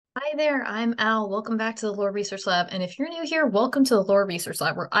Hi there, I'm Al. Welcome back to the Lore Research Lab. And if you're new here, welcome to the Lore Research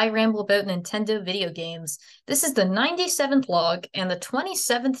Lab, where I ramble about Nintendo video games. This is the 97th log and the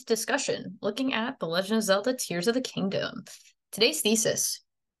 27th discussion, looking at The Legend of Zelda Tears of the Kingdom. Today's thesis: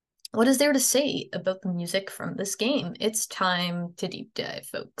 what is there to say about the music from this game? It's time to deep dive,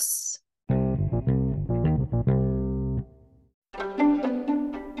 folks.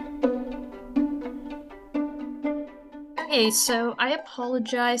 Okay, so I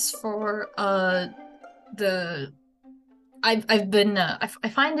apologize for the I've been I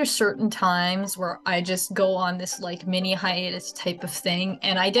find there's certain times where I just go on this like mini hiatus type of thing,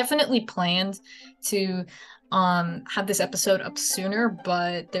 and I definitely planned to have this episode up sooner,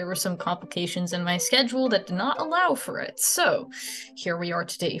 but there were some complications in my schedule that did not allow for it. So here we are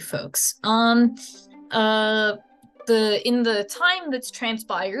today, folks. Uh in the time that's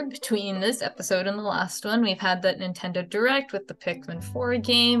transpired between this episode and the last one, we've had that Nintendo Direct with the Pikmin 4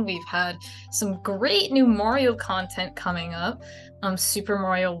 game. We've had some great new Mario content coming up. Super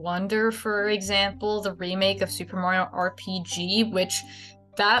Mario Wonder, for example, the remake of Super Mario RPG, which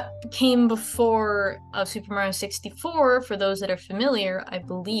that came before Super Mario 64, for those that are familiar, I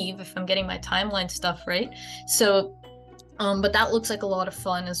believe, if I'm getting my timeline stuff right. So but that looks like a lot of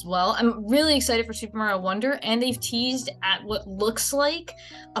fun as well. I'm really excited for Super Mario Wonder, and they've teased at what looks like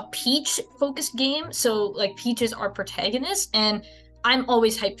a Peach-focused game. So, like, Peach is our protagonist, and I'm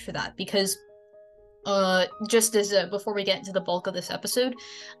always hyped for that because, just as before we get into the bulk of this episode,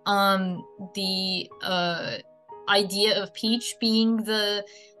 the idea of Peach being the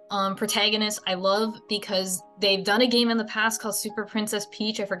protagonist I love, because they've done a game in the past called Super Princess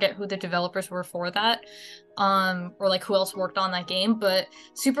Peach. I forget who the developers were for that, or like who else worked on that game, but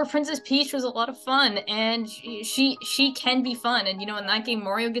Super Princess Peach was a lot of fun, and she can be fun. And you know, in that game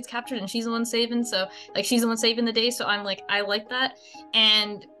Mario gets captured and she's the one saving, so like she's the one saving the day, so I'm like, I like that.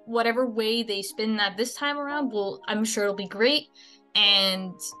 And whatever way they spin that this time around, well, I'm sure it'll be great.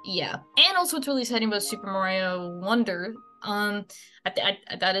 And yeah, and also what's really exciting about Super Mario Wonder,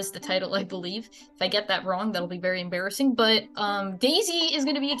 that is the title, I believe. If I get that wrong, that'll be very embarrassing. But Daisy is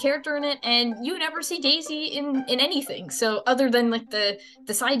going to be a character in it, and you never see Daisy in anything. So other than like the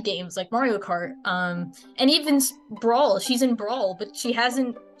side games like Mario Kart, and even Brawl, she's in Brawl, but she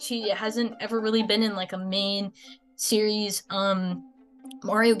hasn't ever really been in like a main series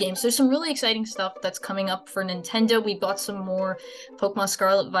Mario games. There's some really exciting stuff that's coming up for Nintendo. We got some more Pokemon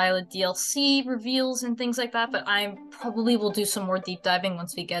Scarlet Violet DLC reveals and things like that, but I probably will do some more deep diving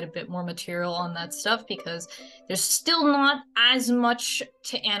once we get a bit more material on that stuff, because there's still not as much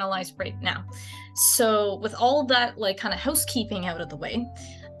to analyze right now. So with all that like kind of housekeeping out of the way,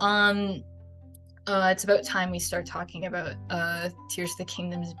 um it's about time we start talking about Tears of the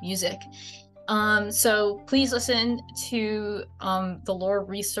Kingdom's music. So please listen to the Lore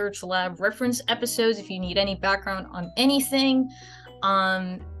Research Lab reference episodes if you need any background on anything,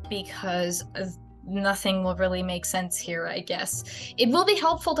 because nothing will really make sense here, I guess. It will be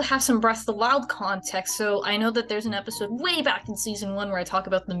helpful to have some Breath of the Wild context, so I know that there's an episode way back in season 1 where I talk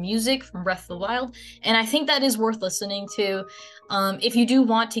about the music from Breath of the Wild, and I think that is worth listening to, if you do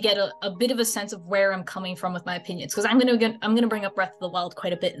want to get a bit of a sense of where I'm coming from with my opinions, because I'm gonna bring up Breath of the Wild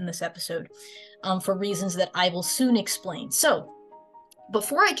quite a bit in this episode, for reasons that I will soon explain. So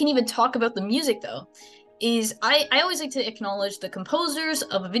before I can even talk about the music, though, is I always like to acknowledge the composers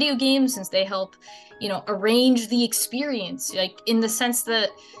of a video game, since they help, you know, arrange the experience, like in the sense that,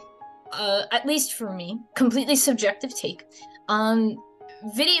 at least for me, completely subjective take,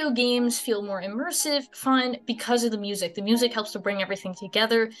 video games feel more immersive, fun, because of the music. The music helps to bring everything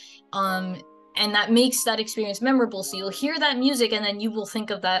together, and that makes that experience memorable. So you'll hear that music, and then you will think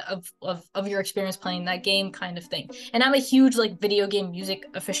of that of your experience playing that game, kind of thing. And I'm a huge like video game music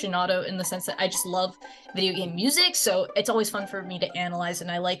aficionado, in the sense that I just love video game music. So it's always fun for me to analyze,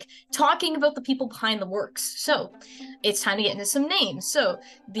 and I like talking about the people behind the works. So it's time to get into some names. So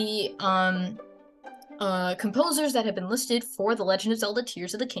the composers that have been listed for The Legend of Zelda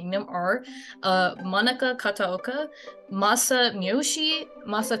Tears of the Kingdom are Manaka Kataoka, Masa Miyoshi,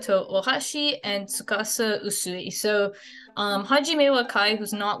 Masato Ohashi, and Tsukasa Usui. So Hajime Wakai,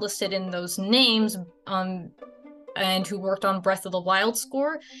 who's not listed in those names, and who worked on Breath of the Wild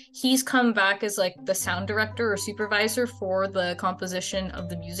score, he's come back as like the sound director or supervisor for the composition of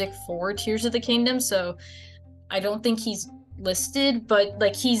the music for Tears of the Kingdom. So I don't think he's listed, but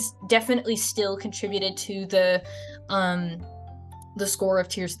like he's definitely still contributed to the score of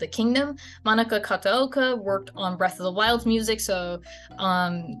Tears of the Kingdom. Manaka Kataoka worked on Breath of the Wild's music, so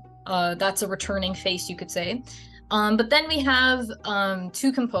that's a returning face, you could say. But then we have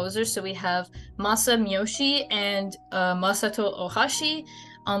two composers. So we have Masa Miyoshi and Masato Ohashi.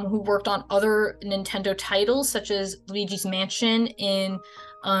 who worked on other Nintendo titles such as Luigi's Mansion in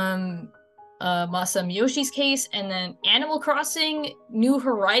um, Masamyoshi's case, and then Animal Crossing New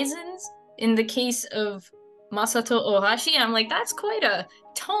Horizons in the case of Masato Ohashi. I'm like, that's quite a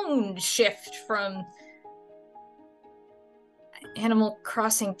tone shift from Animal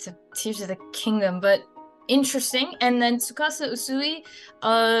Crossing to Tears of the Kingdom, but interesting. And then Tsukasa Usui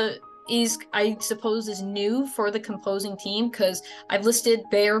is, I suppose, is new for the composing team because I've listed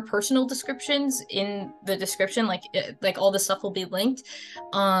their personal descriptions in the description, like all the stuff will be linked,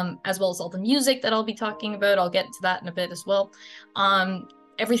 as well as all the music that I'll be talking about. I'll get into that in a bit as well.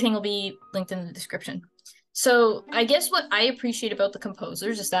 Everything will be linked in the description. So I guess what I appreciate about the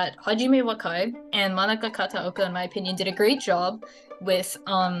composers is that Hajime Wakai and Manaka Kataoka, in my opinion, did a great job with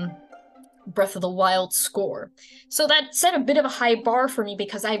Breath of the Wild score. So that set a bit of a high bar for me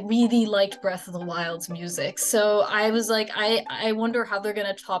because I really liked Breath of the Wild's music. So I was like, I wonder how they're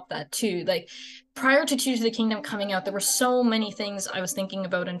gonna top that too. Like prior to Tears of the Kingdom coming out, there were so many things I was thinking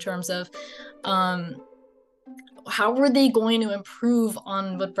about in terms of how were they going to improve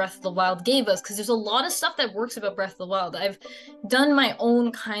on what Breath of the Wild gave us? Because there's a lot of stuff that works about Breath of the Wild. I've done my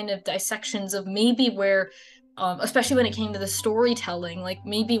own kind of dissections of maybe where, especially when it came to the storytelling, like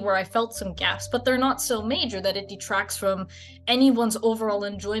maybe where I felt some gaps, but they're not so major that it detracts from anyone's overall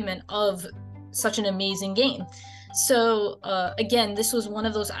enjoyment of such an amazing game. So again, this was one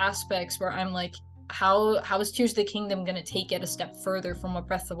of those aspects where I'm like, how is Tears of the Kingdom going to take it a step further from what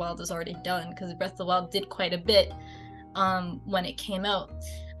Breath of the Wild has already done? Because Breath of the Wild did quite a bit when it came out.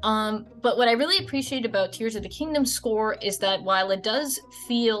 But what I really appreciate about Tears of the Kingdom score is that while it does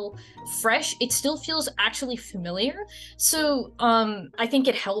feel fresh, it still feels actually familiar. So I think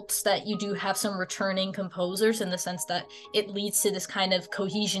it helps that you do have some returning composers in the sense that it leads to this kind of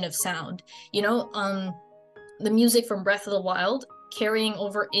cohesion of sound. You know, the music from Breath of the Wild carrying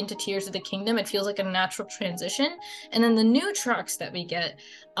over into Tears of the Kingdom, it feels like a natural transition. And then the new tracks that we get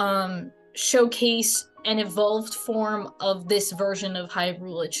showcase an evolved form of this version of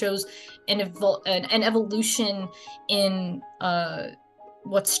Hyrule. It shows an evolution in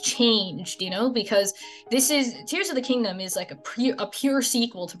what's changed, you know, because this is Tears of the Kingdom is like a pure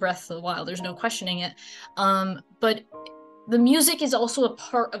sequel to Breath of the Wild. There's no questioning it. But the music is also a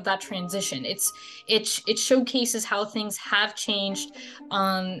part of that transition. It showcases how things have changed,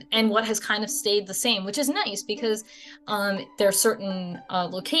 and what has kind of stayed the same, which is nice because there are certain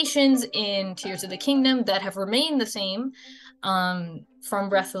locations in Tears of the Kingdom that have remained the same from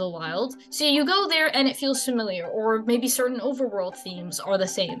Breath of the Wild. So you go there and it feels familiar, or maybe certain overworld themes are the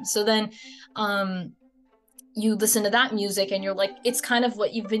same. So then you listen to that music and you're like, it's kind of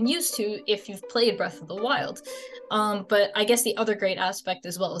what you've been used to if you've played Breath of the Wild. But I guess the other great aspect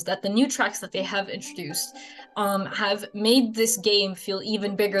as well is that the new tracks that they have introduced have made this game feel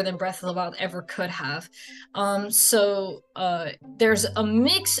even bigger than Breath of the Wild ever could have. So there's a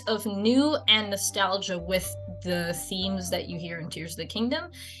mix of new and nostalgia with the themes that you hear in Tears of the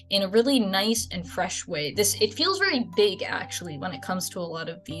Kingdom in a really nice and fresh way. It feels very big actually when it comes to a lot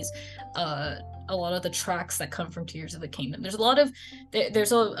of these a lot of the tracks that come from Tears of the Kingdom. There's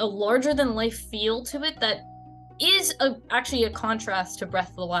a larger than life feel to it that is actually a contrast to Breath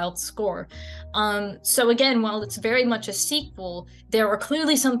of the Wild score. So again, while it's very much a sequel, there are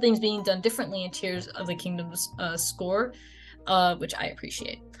clearly some things being done differently in Tears of the Kingdom's score, which I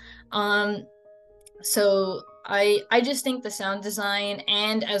appreciate. So I just think the sound design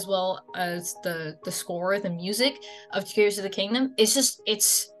and as well as the score, the music of Tears of the Kingdom is just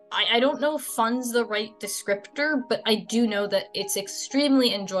I don't know if fun's the right descriptor, but I do know that it's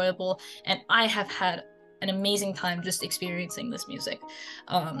extremely enjoyable and I have had an amazing time just experiencing this music.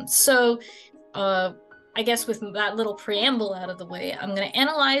 So I guess with that little preamble out of the way, I'm going to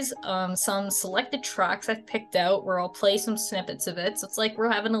analyze some selected tracks I've picked out where I'll play some snippets of it. So it's like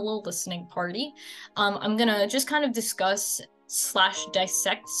we're having a little listening party. I'm going to just kind of discuss /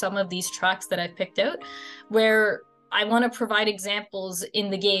 dissect some of these tracks that I've picked out where I want to provide examples in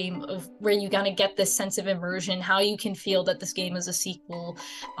the game of where you kind of get this sense of immersion, how you can feel that this game is a sequel.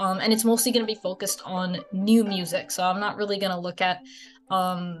 And it's mostly going to be focused on new music. So I'm not really going to look at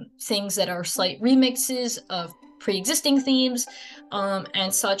things that are slight remixes of pre-existing themes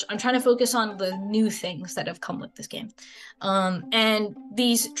and such. I'm trying to focus on the new things that have come with this game. And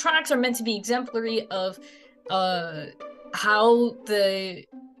these tracks are meant to be exemplary of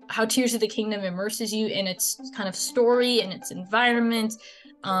how Tears of the Kingdom immerses you in its kind of story and its environment,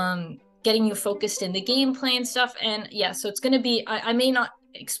 getting you focused in the gameplay and stuff. And yeah, so it's going to be, I may not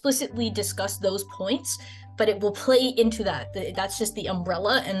explicitly discuss those points, but it will play into that. That's just the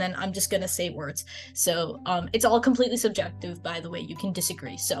umbrella, and then I'm just gonna say words. So it's all completely subjective, by the way. You can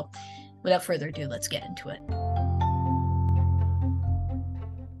disagree. So without further ado, let's get into it.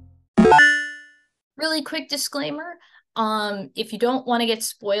 Really quick disclaimer. If you don't want to get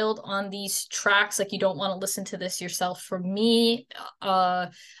spoiled on these tracks, like you don't want to listen to this yourself from me, I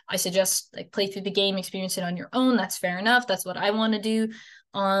suggest like play through the game, experience it on your own. That's fair enough. That's what I want to do.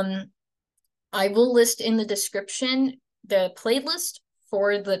 I will list in the description the playlist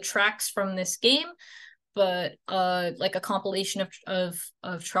for the tracks from this game, but like a compilation of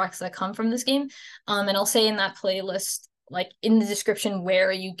tracks that come from this game. And I'll say in that playlist, like in the description,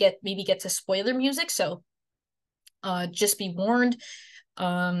 where you maybe get to spoiler music. So just be warned.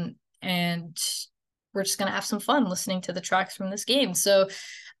 And we're just gonna have some fun listening to the tracks from this game. So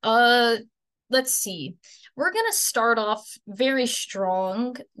let's see. We're gonna start off very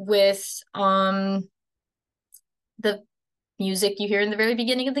strong with the music you hear in the very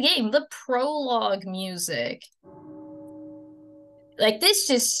beginning of the game, the prologue music. Like this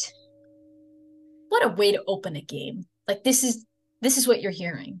just, what a way to open a game. Like this is what you're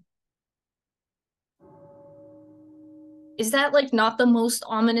hearing. Is that like not the most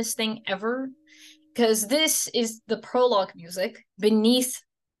ominous thing ever? Because this is the prologue music beneath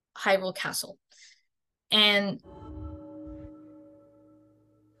Hyrule Castle. And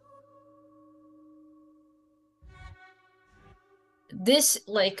this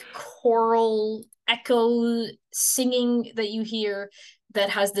like choral echo singing that you hear that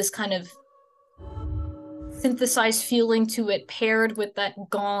has this kind of synthesized feeling to it, paired with that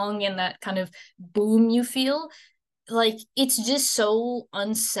gong and that kind of boom you feel, like it's just so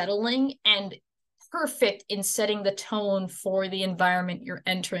unsettling and perfect in setting the tone for the environment you're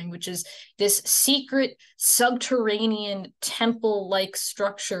entering, which is this secret subterranean temple-like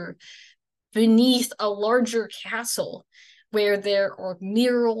structure beneath a larger castle where there are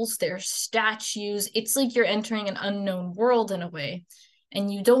murals, there's statues. It's like you're entering an unknown world in a way,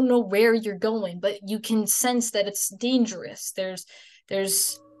 and you don't know where you're going, but you can sense that it's dangerous.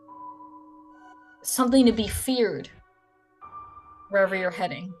 There's something to be feared wherever you're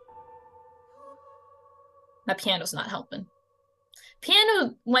heading. That piano's not helping.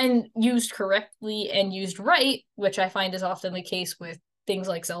 Piano, when used correctly and used right, which I find is often the case with things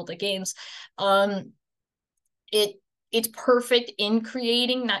like Zelda games, it's perfect in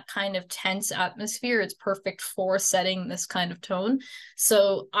creating that kind of tense atmosphere. It's perfect for setting this kind of tone.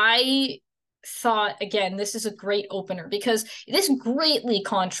 So I thought, again, this is a great opener because this greatly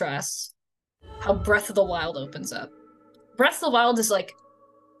contrasts how Breath of the Wild opens up. Breath of the Wild is like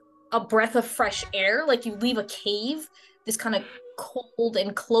a breath of fresh air. Like you leave a cave, this kind of cold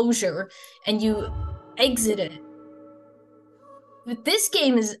enclosure, and you exit it. But this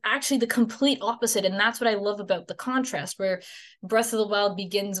game is actually the complete opposite, and that's what I love about the contrast, where Breath of the Wild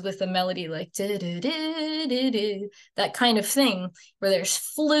begins with a melody like that kind of thing, where there's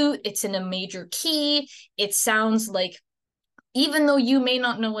flute, it's in a major key, it sounds like, even though you may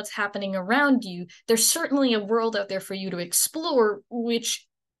not know what's happening around you, there's certainly a world out there for you to explore, which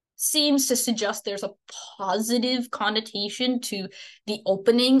seems to suggest there's a positive connotation to the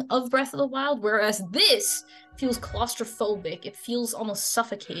opening of Breath of the Wild, whereas this feels claustrophobic. It feels almost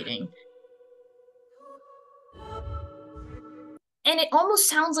suffocating. And it almost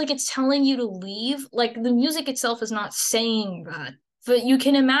sounds like it's telling you to leave. Like the music itself is not saying that, but you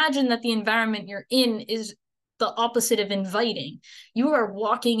can imagine that the environment you're in is the opposite of inviting. You are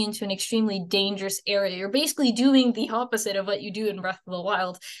walking into an extremely dangerous area. You're basically doing the opposite of what you do in Breath of the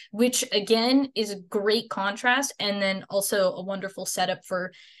Wild, which again is a great contrast, and then also a wonderful setup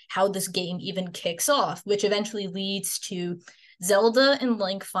for how this game even kicks off, which eventually leads to Zelda and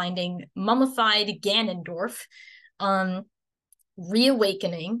Link finding mummified Ganondorf,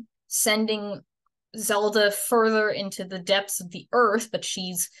 reawakening, sending Zelda further into the depths of the earth, but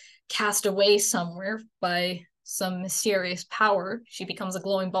she's cast away somewhere by some mysterious power. She becomes a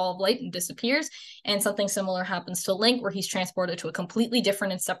glowing ball of light and disappears, and something similar happens to Link, where he's transported to a completely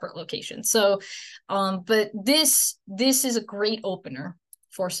different and separate location. So but this is a great opener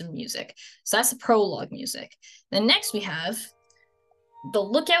for some music. So that's the prologue music. Then next we have the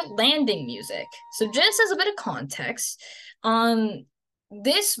Lookout Landing music. So just as a bit of context,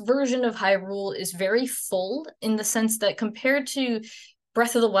 this version of Hyrule is very full, in the sense that compared to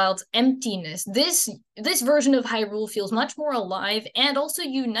Breath of the Wild's emptiness. This version of Hyrule feels much more alive and also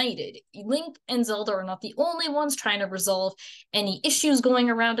united. Link and Zelda are not the only ones trying to resolve any issues going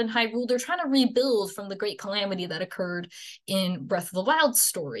around in Hyrule. They're trying to rebuild from the great calamity that occurred in Breath of the Wild's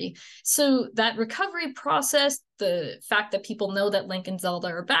story. So that recovery process, the fact that people know that Link and Zelda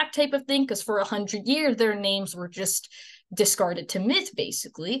are back type of thing, because for 100 years their names were just discarded to myth,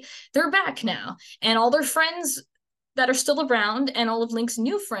 basically. They're back now, and all their friends that are still around and all of Link's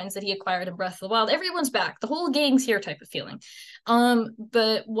new friends that he acquired in Breath of the Wild, everyone's back. The whole gang's here type of feeling.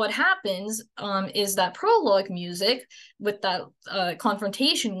 But what happens is that prologue music with that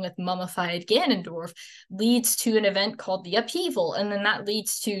confrontation with mummified Ganondorf leads to an event called the Upheaval, and then that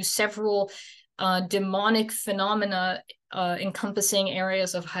leads to several demonic phenomena encompassing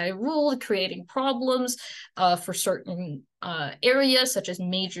areas of Hyrule, creating problems for certain areas, such as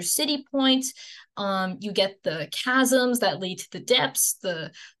major city points. You get the chasms that lead to the depths,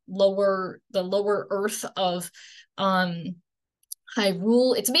 the lower earth of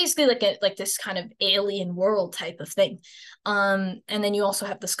Hyrule. It's basically like this kind of alien world type of thing. And then you also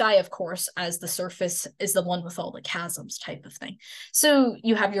have the sky, of course, as the surface is the one with all the chasms type of thing. So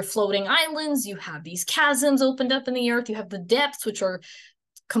you have your floating islands, you have these chasms opened up in the earth, you have the depths, which are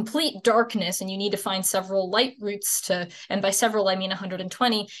complete darkness, and you need to find several light routes to, and by several I mean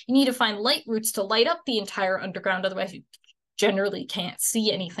 120, you need to find light routes to light up the entire underground, otherwise you generally can't see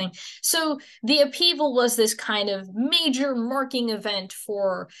anything. So the upheaval was this kind of major marking event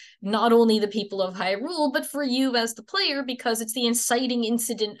for not only the people of Hyrule, but for you as the player, because it's the inciting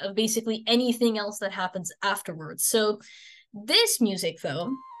incident of basically anything else that happens afterwards. So this music,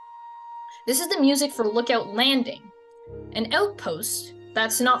 though, this is the music for Lookout Landing, an outpost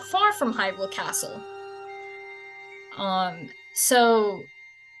that's not far from Hyrule Castle. So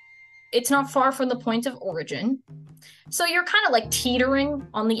it's not far from the point of origin. So you're kind of like teetering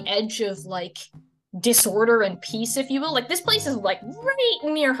on the edge of like disorder and peace, if you will. Like this place is like right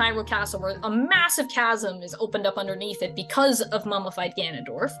near Hyrule Castle, where a massive chasm is opened up underneath it because of mummified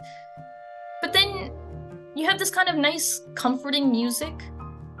Ganondorf. But then you have this kind of nice, comforting music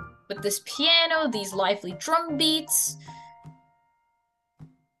with this piano, these lively drum beats,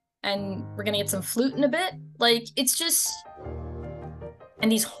 and we're gonna get some flute in a bit. Like, it's just...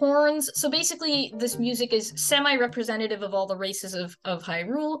 And these horns. So basically, this music is semi-representative of all the races of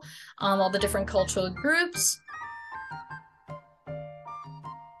Hyrule, all the different cultural groups.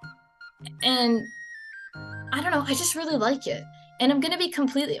 And I don't know, I just really like it. And I'm going to be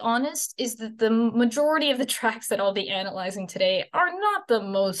completely honest, is that the majority of the tracks that I'll be analyzing today are not the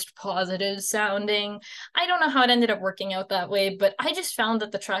most positive sounding. I don't know how it ended up working out that way, but I just found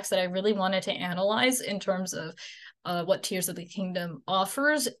that the tracks that I really wanted to analyze in terms of what Tears of the Kingdom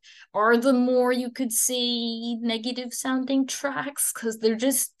offers are the more, you could say, negative sounding tracks, because they're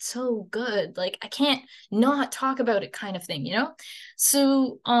just so good. Like, I can't not talk about it kind of thing, you know?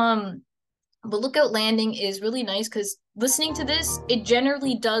 So, but Lookout Landing is really nice because listening to this, it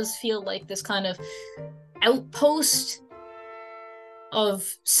generally does feel like this kind of outpost of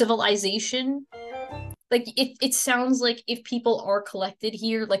civilization. Like it sounds like if people are collected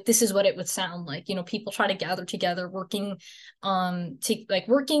here, like this is what it would sound like. You know, people try to gather together, working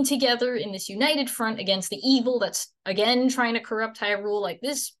working together in this united front against the evil that's again trying to corrupt Hyrule. Like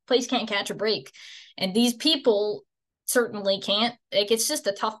this place can't catch a break. And these people certainly can't. Like it's just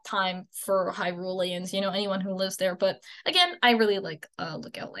a tough time for Hyruleans, you know, anyone who lives there. But again, I really like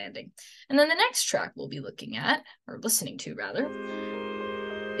Lookout Landing. And then the next track we'll be looking at, or listening to rather,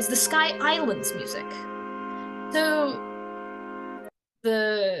 is the Sky Islands music. So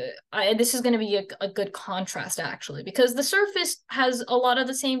this is going to be a good contrast actually, because the surface has a lot of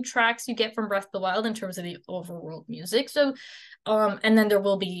the same tracks you get from Breath of the Wild in terms of the overworld music. So and then there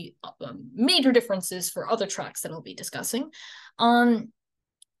will be major differences for other tracks that I'll be discussing.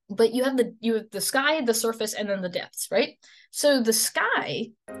 But you have the sky, the surface, and then the depths, right? So the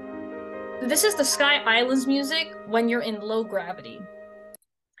sky, this is the Sky Islands music when you're in low gravity.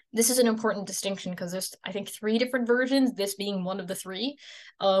 This is an important distinction because there's, I think, 3 different versions, this being one of the 3,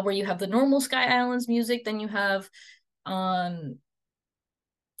 where you have the normal Sky Islands music, then you have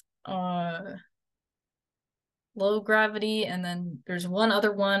low gravity, and then there's one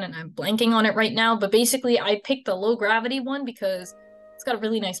other one, and I'm blanking on it right now, but basically I picked the low gravity one because it's got a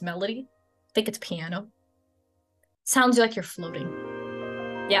really nice melody. I think it's piano. Sounds like you're floating.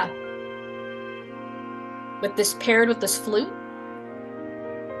 Yeah. With this paired with this flute.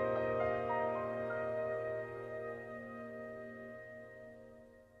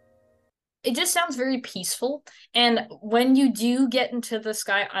 It just sounds very peaceful. And when you do get into the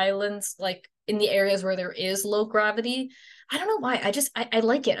Sky Islands, like in the areas where there is low gravity. I don't know why. I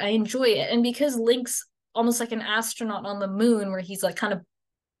like it. I enjoy it. And because Link's almost like an astronaut on the moon, where he's like kind of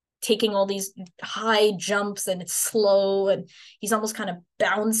taking all these high jumps and it's slow and he's almost kind of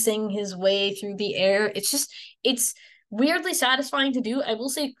bouncing his way through the air. It's weirdly satisfying to do. I will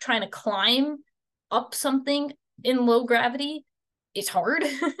say trying to climb up something in low gravity is hard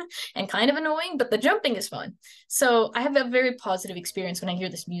and kind of annoying, but the jumping is fun. So I have a very positive experience when I hear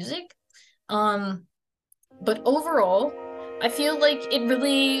this music. Um, but overall, I feel like it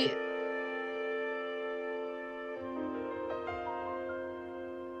really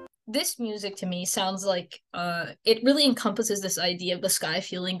this music to me sounds like it really encompasses this idea of the sky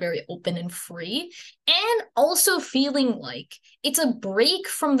feeling very open and free, and also feeling like it's a break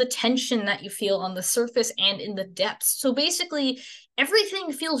from the tension that you feel on the surface and in the depths. So basically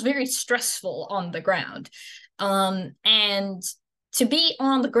everything feels very stressful on the ground, and to be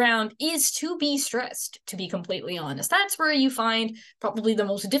on the ground is to be stressed, to be completely honest. That's where you find probably the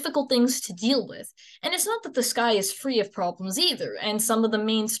most difficult things to deal with. And it's not that the sky is free of problems either. And some of the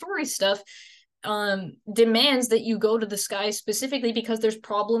main story stuff demands that you go to the sky specifically because there's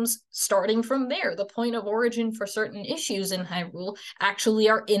problems starting from there. The point of origin for certain issues in Hyrule actually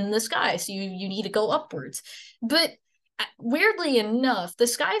are in the sky. So you need to go upwards. But weirdly enough, the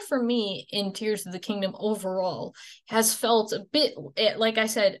sky for me in Tears of the Kingdom overall has felt a bit, like I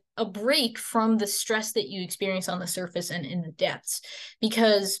said, a break from the stress that you experience on the surface and in the depths,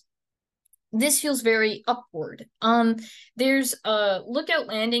 because this feels very upward. There's Lookout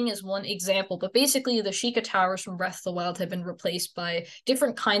Landing is one example, but basically the Sheikah Towers from Breath of the Wild have been replaced by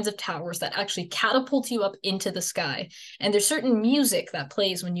different kinds of towers that actually catapult you up into the sky. And there's certain music that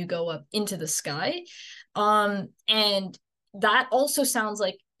plays when you go up into the sky. And that also sounds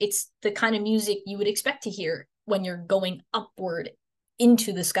like it's the kind of music you would expect to hear when you're going upward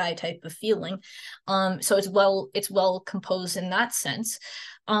into the sky type of feeling. So it's well composed in that sense.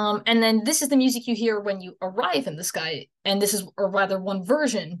 And then this is the music you hear when you arrive in the sky, and this is, or rather, one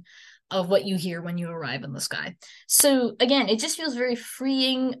version of what you hear when you arrive in the sky. So again, it just feels very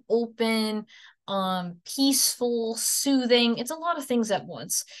freeing, open, peaceful, soothing. It's a lot of things at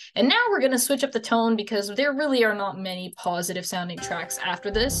once. And now we're going to switch up the tone because there really are not many positive sounding tracks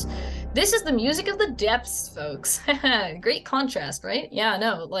after this. This is the music of the depths, folks. Great contrast, right? Yeah,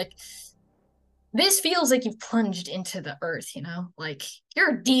 no, like this feels like you've plunged into the earth, you know? Like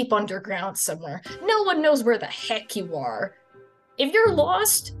you're deep underground somewhere. No one knows where the heck you are. If you're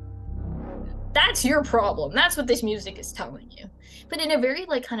lost, that's your problem. That's what this music is telling you. But in a very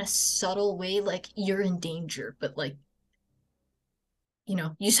like kind of subtle way, like you're in danger, but like, you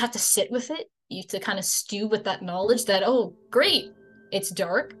know, you just have to sit with it. You have to kind of stew with that knowledge that, oh, great, it's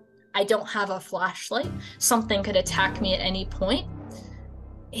dark. I don't have a flashlight. Something could attack me at any point.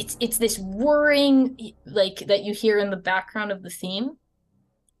 It's this whirring like that you hear in the background of the theme,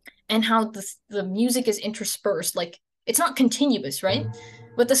 and how the music is interspersed. Like it's not continuous, right?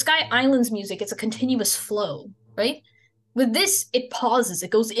 With the Sky Islands music, it's a continuous flow, right? With this, it pauses,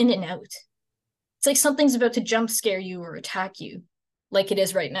 it goes in and out. It's like something's about to jump scare you or attack you, like it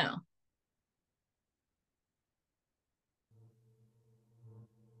is right now.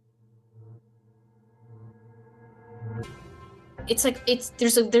 It's like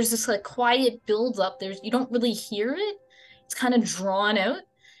there's this like quiet build up. You don't really hear it. It's kind of drawn out,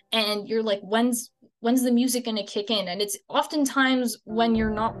 and you're like, when's the music gonna kick in? And it's oftentimes when you're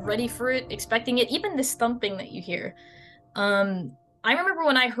not ready for it, expecting it. Even this thumping that you hear. I remember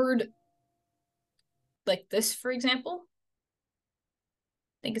when I heard like this, for example.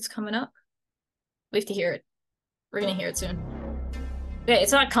 I think it's coming up. We have to hear it. We're gonna hear it soon. Yeah,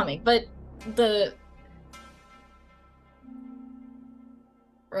 it's not coming, but the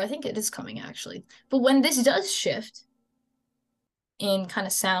or I think it is coming actually. But when this does shift in kind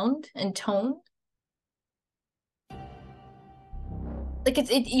of sound and tone, like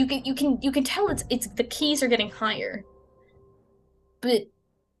you can tell it's the keys are getting higher, but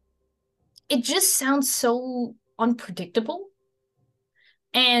it just sounds so unpredictable.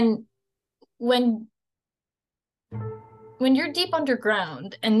 And when when you're deep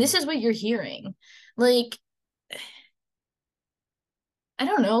underground and this is what you're hearing, like I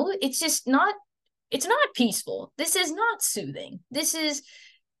don't know, it's not peaceful. This is not soothing. This is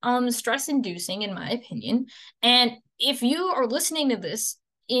stress inducing in my opinion. And if you are listening to this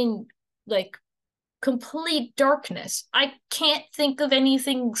in like complete darkness, I can't think of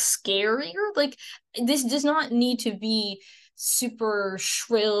anything scarier. Like this does not need to be super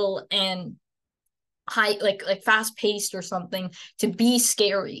shrill and high, like fast paced or something to be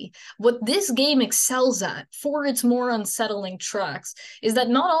scary. What this game excels at for its more unsettling tracks is that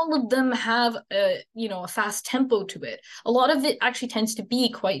not all of them have a fast tempo to it. A lot of it actually tends to be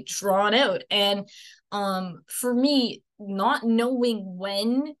quite drawn out, and for me, not knowing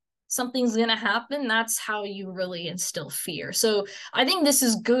when something's gonna happen, that's how you really instill fear. So I think this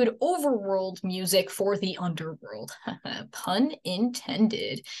is good overworld music for the underworld. Pun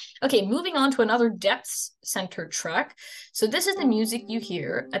intended. Okay, moving on to another depths centered track. So this is the music you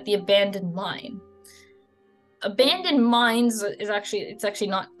hear at the abandoned mine. Abandoned mines is actually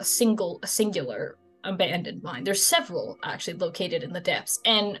not a singular abandoned mine. There's several actually located in the depths.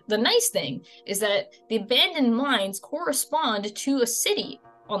 And the nice thing is that the abandoned mines correspond to a city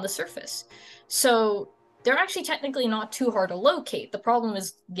on the surface. So they're actually technically not too hard to locate. The problem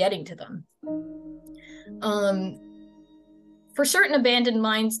is getting to them. For certain abandoned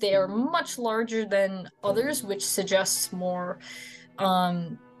mines, they are much larger than others, which suggests more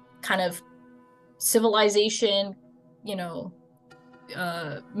kind of civilization,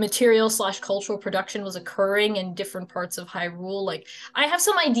 material slash cultural production was occurring in different parts of Hyrule. Like, I have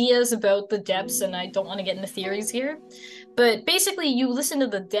some ideas about the depths, and I don't want to get into theories here, but basically, you listen to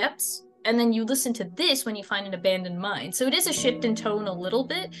the depths, and then you listen to this when you find an abandoned mine. So it is a shift in tone a little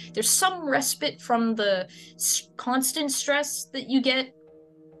bit. There's some respite from the constant stress that you get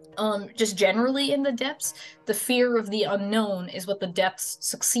just generally in the depths. The fear of the unknown is what the depths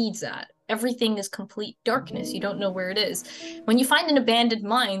succeeds at. Everything is complete darkness. You don't know where it is. When you find an abandoned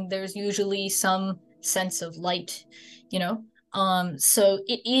mine, there's usually some sense of light, you know? So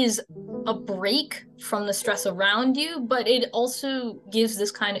it is a break from the stress around you, but it also gives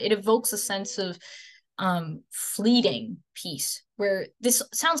it evokes a sense of fleeting peace, where this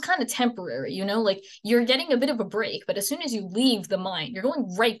sounds kind of temporary, like you're getting a bit of a break, but as soon as you leave the mine, you're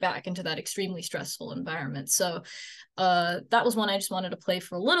going right back into that extremely stressful environment. So that was one I just wanted to play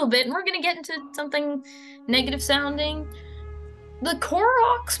for a little bit, and we're gonna get into something negative sounding. The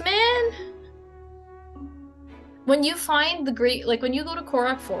Koroks, man. When you find when you go to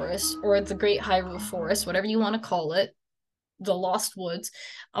Korok Forest, or the Great Hyrule Forest, whatever you want to call it, the Lost Woods.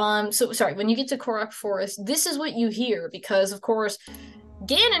 When you get to Korok Forest, this is what you hear, because of course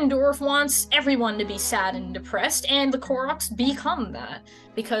Ganondorf wants everyone to be sad and depressed, and the Koroks become that,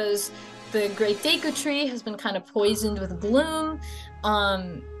 because the Great Deku Tree has been kind of poisoned with gloom.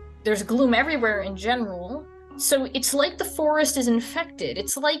 There's gloom everywhere in general. So it's like the forest is infected.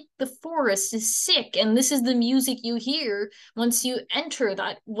 It's like the forest is sick, and this is the music you hear once you enter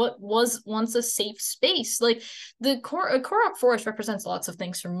that what was once a safe space. Like the Korok Forest represents lots of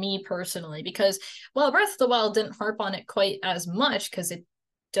things for me personally, because while Breath of the Wild didn't harp on it quite as much, because it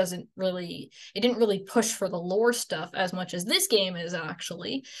didn't really push for the lore stuff as much as this game is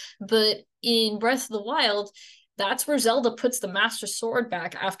actually. But in Breath of the Wild, that's where Zelda puts the Master Sword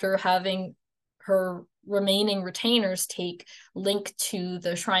back after having her remaining retainers take Link to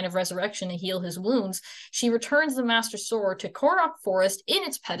the Shrine of Resurrection to heal his wounds. She returns the Master Sword to Korok Forest in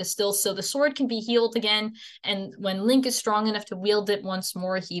its pedestal so the sword can be healed again, and when Link is strong enough to wield it once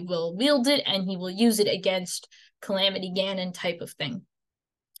more, he will wield it and he will use it against Calamity Ganon type of thing.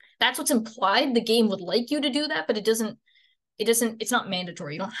 That's what's implied. The game would like you to do that, but it's not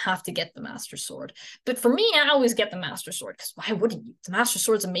mandatory. You don't have to get the Master Sword. But for me, I always get the Master Sword, because why wouldn't you? The Master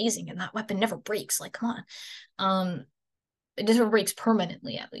Sword's amazing, and that weapon never breaks. Like, come on. It never breaks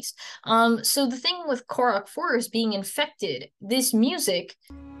permanently, at least. So the thing with Korok Forest being infected, this music,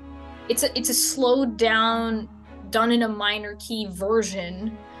 it's a slowed down, done in a minor key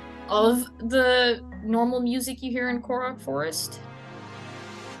version of the normal music you hear in Korok Forest.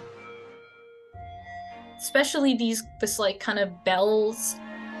 Especially this like kind of bells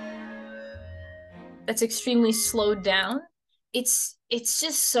that's extremely slowed down. It's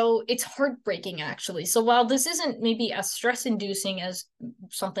just heartbreaking, actually. So while this isn't maybe as stress-inducing as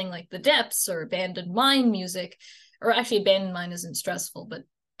something like the Depths or Abandoned Mine music, or actually Abandoned Mine isn't stressful, but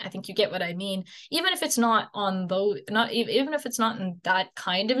I think you get what I mean. Even if it's not even if it's not in that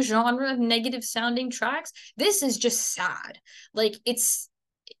kind of genre of negative sounding tracks, this is just sad. Like,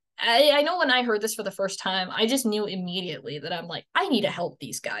 I know when I heard this for the first time, I just knew immediately that I'm like, I need to help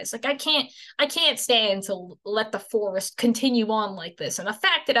these guys. Like, I can't stand to let the forest continue on like this. And the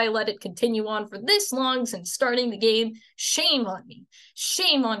fact that I let it continue on for this long since starting the game, shame on me.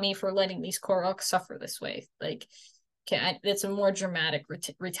 Shame on me for letting these Koroks suffer this way. Like, okay, it's a more dramatic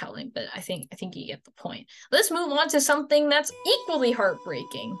retelling, but I think you get the point. Let's move on to something that's equally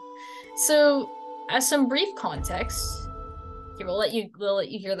heartbreaking. So, as some brief context, Here, we'll let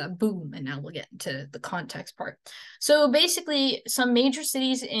you hear that boom, and now we'll get into the context part. So basically, some major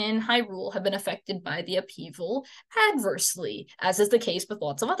cities in Hyrule have been affected by the upheaval adversely, as is the case with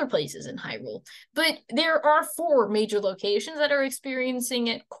lots of other places in Hyrule. But there are 4 major locations that are experiencing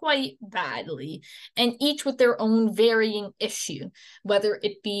it quite badly, and each with their own varying issue, whether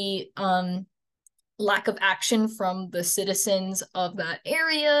it be lack of action from the citizens of that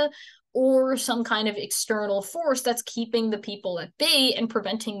area, or some kind of external force that's keeping the people at bay and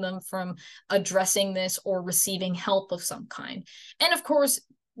preventing them from addressing this or receiving help of some kind. And of course,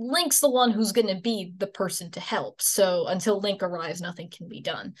 Link's the one who's going to be the person to help. So until Link arrives, nothing can be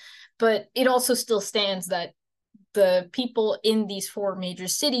done. But it also still stands that the people in these 4 major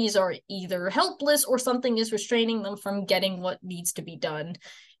cities are either helpless or something is restraining them from getting what needs to be done.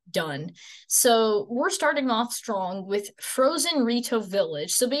 So we're starting off strong with Frozen Rito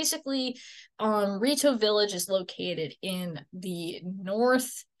Village. So basically, Rito Village is located in the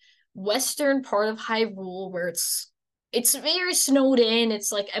northwestern part of Hyrule, where it's very snowed in. It's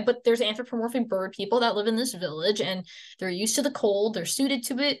like, but there's anthropomorphic bird people that live in this village, and they're used to the cold, they're suited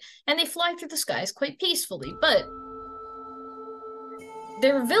to it, and they fly through the skies quite peacefully. But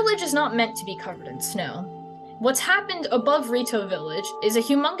their village is not meant to be covered in snow. What's happened above Rito Village is a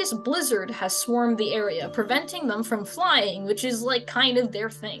humongous blizzard has swarmed the area, preventing them from flying, which is like kind of their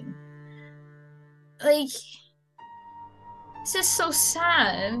thing. Like, it's just so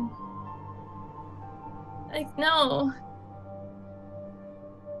sad. Like, no.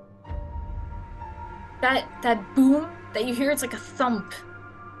 That boom that you hear, it's like a thump.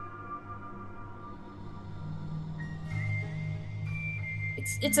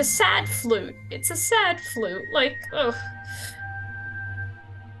 It's a sad flute. It's a sad flute. Like, oh.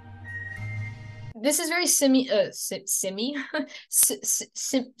 This is very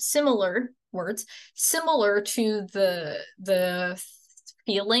similar words, similar to the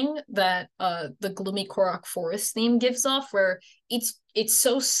feeling that the Gloomy Korok Forest theme gives off, where it's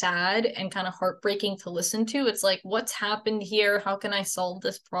so sad and kind of heartbreaking to listen to. It's like, what's happened here? How can I solve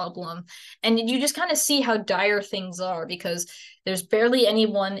this problem? And you just kind of see how dire things are, because there's barely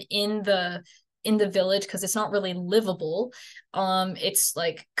anyone in the village, because it's not really livable. It's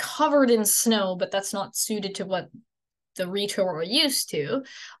like covered in snow, but that's not suited to what the Rito are used to.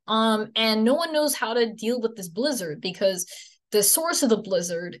 And no one knows how to deal with this blizzard, because the source of the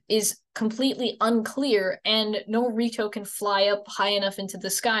blizzard is completely unclear, and no Rito can fly up high enough into the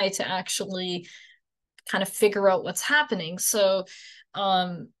sky to actually kind of figure out what's happening. So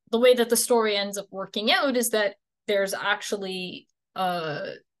the way that the story ends up working out is that there's actually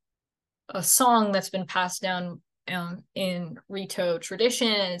a song that's been passed down in Rito tradition,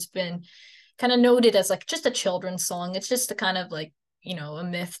 and it's been kind of noted as like just a children's song. It's just a kind of like, a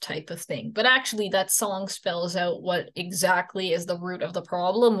myth type of thing. But actually that song spells out what exactly is the root of the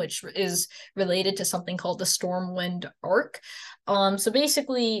problem, which is related to something called the Stormwind Arc. So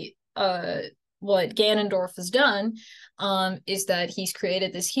basically, what Ganondorf has done is that he's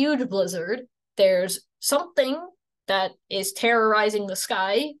created this huge blizzard. There's something that is terrorizing the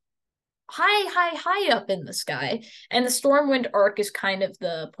sky high up in the sky, and the Stormwind Arc is kind of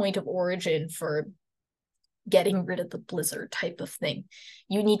the point of origin for getting rid of the blizzard type of thing.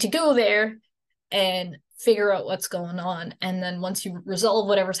 You need to go there and figure out what's going on, and then once you resolve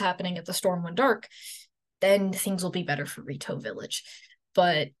whatever's happening at the Stormwind Arc, then things will be better for Rito Village.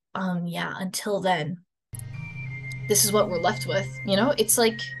 But yeah, until then, this is what we're left with. It's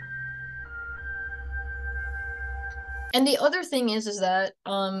like. And the other thing is that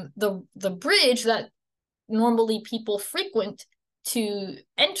the bridge that normally people frequent to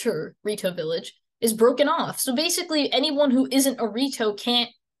enter Rito Village is broken off. So basically, anyone who isn't a Rito can't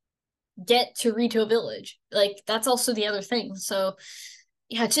get to Rito Village. Like, that's also the other thing. So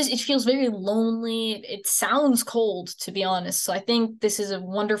yeah, it feels very lonely. It sounds cold, to be honest. So I think this is a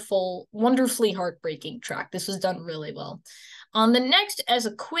wonderfully heartbreaking track. This was done really well. The next, as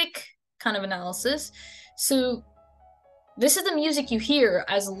a quick kind of analysis, so this is the music you hear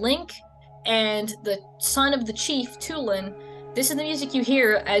as Link and the son of the chief, Tulin. This is the music you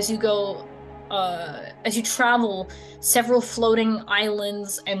hear as you go, as you travel several floating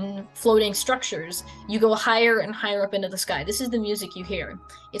islands and floating structures. You go higher and higher up into the sky. This is the music you hear.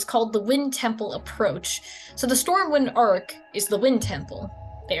 It's called the Wind Temple Approach. So the Stormwind Arc is the Wind Temple.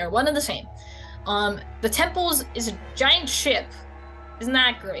 They are one and the same. The temple is a giant ship. Isn't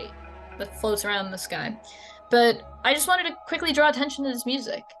that great? That floats around in the sky. But I just wanted to quickly draw attention to this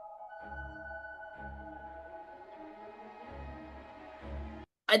music.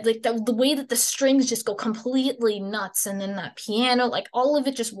 I like the way that the strings just go completely nuts, and then that piano, like all of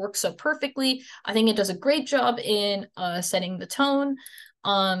it just works so perfectly. I think it does a great job in setting the tone.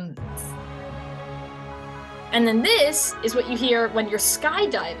 Um, and then this is what you hear when you're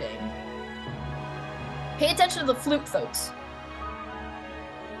skydiving. Pay attention to the flute, folks.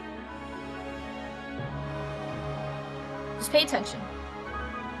 Just pay attention.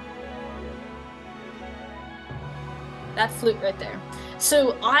 That flute right there.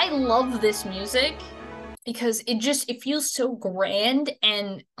 So I love this music because it feels so grand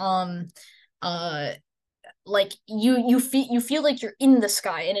and uh like you feel like you're in the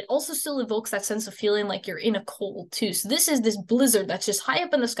sky, and it also still evokes that sense of feeling like you're in a cold too. So this is this blizzard that's just high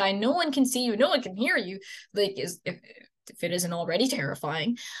up in the sky. No one can see you, no one can hear you. Like is if it isn't already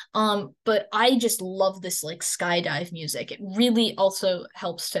terrifying. But I just love this like skydive music. It really also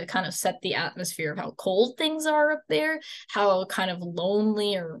helps to kind of set the atmosphere of how cold things are up there, how kind of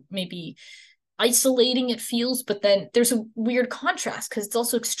lonely or maybe isolating it feels, but then there's a weird contrast because it's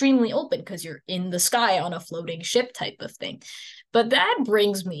also extremely open because you're in the sky on a floating ship type of thing. But that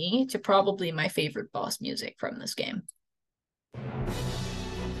brings me to probably my favorite boss music from this game.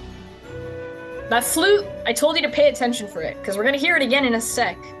 That flute, I told you to pay attention for it because we're going to hear it again in a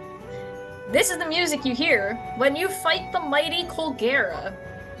sec. This is the music you hear when you fight the mighty Colgera.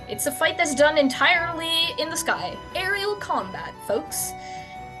 It's a fight that's done entirely in the sky. Aerial combat, folks.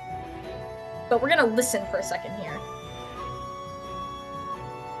 But we're gonna listen for a second here.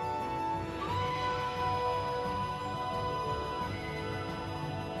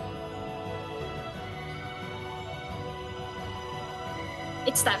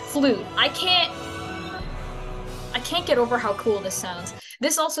 It's that flute. I can't get over how cool this sounds.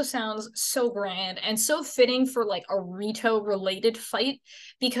 This also sounds so grand and so fitting for like a Rito related fight,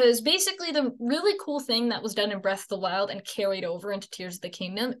 because basically the really cool thing that was done in Breath of the Wild and carried over into Tears of the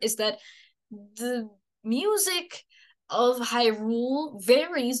Kingdom is that the music of Hyrule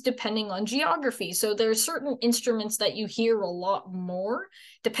varies depending on geography. So there are certain instruments that you hear a lot more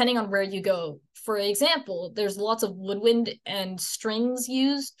depending on where you go. For example, there's lots of woodwind and strings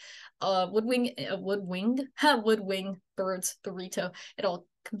used. Woodwing birds, burrito. It all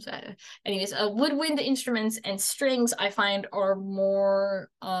comes out. Anyways, woodwind instruments and strings I find are more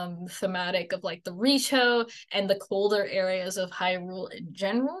thematic of like the Rito and the colder areas of Hyrule in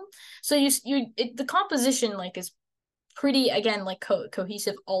general. So the composition like is pretty, again, like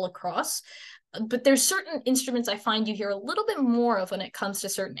cohesive all across. But there's certain instruments I find you hear a little bit more of when it comes to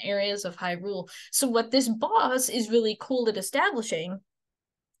certain areas of Hyrule. So what this boss is really cool at establishing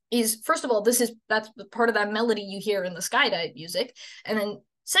is, first of all, that's part of that melody you hear in the skydive music, and then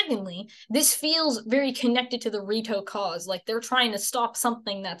secondly, this feels very connected to the Rito cause, like they're trying to stop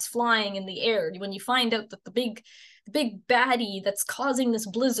something that's flying in the air. When you find out that the big baddie that's causing this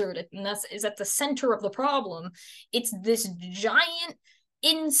blizzard and is at the center of the problem, it's this giant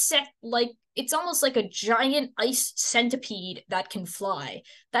insect, like it's almost like a giant ice centipede that can fly.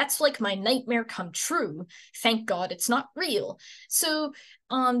 That's like my nightmare come true. Thank God it's not real. So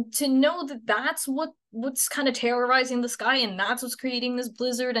to know that that's what's kind of terrorizing the sky, and that's what's creating this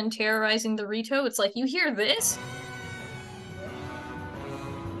blizzard and terrorizing the Rito, it's like you hear this,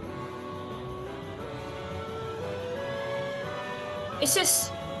 it's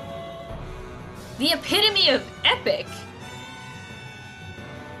just the epitome of epic.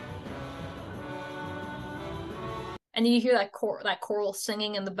 And you hear that choral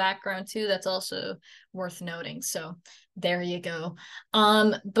singing in the background too. That's also worth noting. So there you go.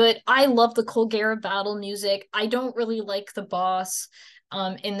 But I love the Colgera battle music. I don't really like the boss,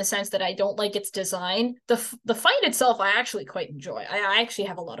 in the sense that I don't like its design. The fight itself, I actually quite enjoy. I actually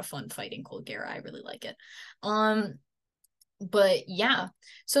have a lot of fun fighting Colgera. I really like it. But yeah,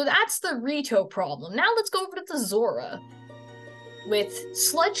 so that's the Rito problem. Now let's go over to the Zora with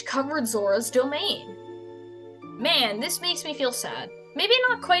sludge-covered Zora's Domain. Man, this makes me feel sad. Maybe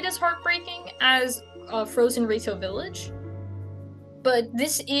not quite as heartbreaking as Frozen Rito Village, but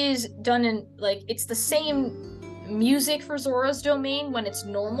this is done in, like, it's the same music for Zora's Domain when it's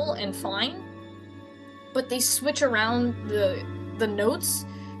normal and fine, but they switch around the notes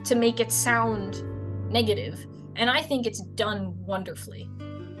to make it sound negative, and I think it's done wonderfully.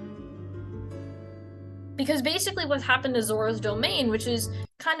 Because basically what happened to Zora's Domain, which is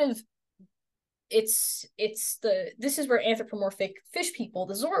kind of, this is where anthropomorphic fish people,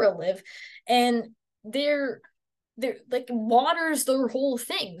 the Zora, live, and they're like, water's their whole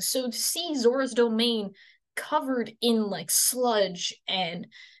thing. So to see Zora's Domain covered in like sludge and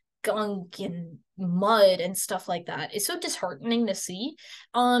gunk and mud and stuff like that is so disheartening to see.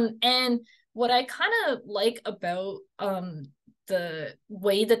 And what I kind of like about the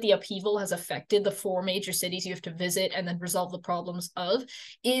way that the upheaval has affected the 4 major cities you have to visit and then resolve the problems of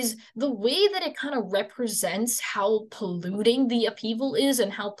is the way that it kind of represents how polluting the upheaval is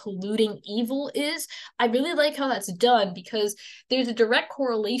and how polluting evil is. I really like how that's done because there's a direct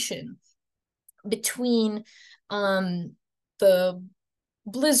correlation between the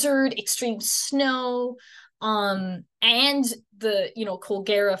blizzard, extreme snow, and the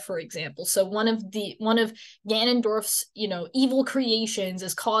Colgera, for example. So one of Ganondorf's evil creations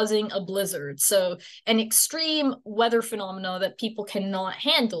is causing a blizzard. So an extreme weather phenomena that people cannot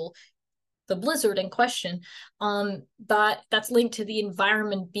handle, the blizzard in question, that's linked to the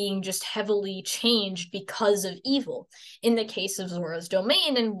environment being just heavily changed because of evil. In the case of Zora's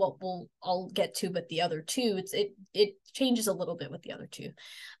Domain, and what I'll get to with the other two, it changes a little bit with the other two.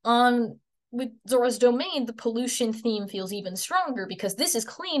 With Zora's Domain, the pollution theme feels even stronger because this is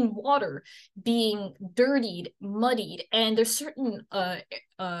clean water being dirtied, muddied, and there's certain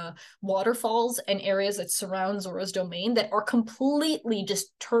waterfalls and areas that surround Zora's Domain that are completely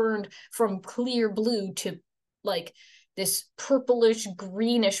just turned from clear blue to like this purplish,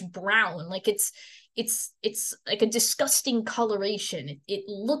 greenish brown. Like it's like a disgusting coloration. It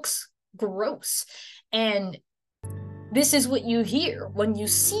looks gross. And this is what you hear when you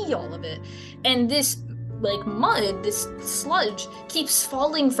see all of it. And this like mud, this sludge keeps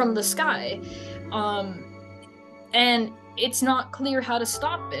falling from the sky. And it's not clear how to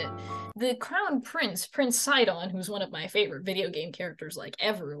stop it. The Crown Prince, Prince Sidon, who's one of my favorite video game characters like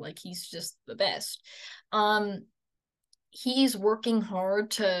ever, like he's just the best. He's working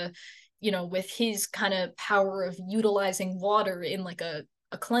hard to, with his kind of power of utilizing water in like a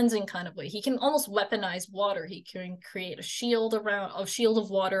cleansing kind of way. He can almost weaponize water. He can create a shield of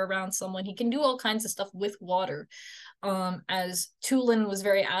water around someone. He can do all kinds of stuff with water. As Tulin was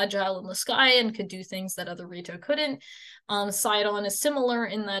very agile in the sky and could do things that other Rito couldn't. Sidon is similar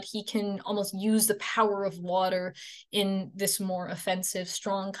in that he can almost use the power of water in this more offensive,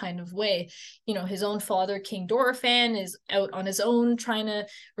 strong kind of way. His own father, King Dorephan, is out on his own trying to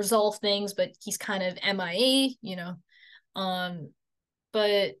resolve things, but he's kind of MIA,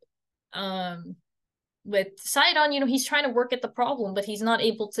 But with Sidon, he's trying to work at the problem, but he's not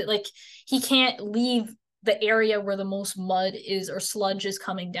able to, like, he can't leave the area where the most mud is or sludge is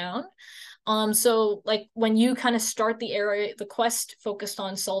coming down. So like when you kind of start the quest focused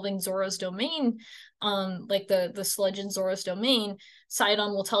on solving Zora's Domain, like the sludge in Zora's Domain,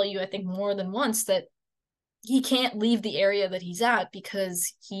 Sidon will tell you, I think more than once, that he can't leave the area that he's at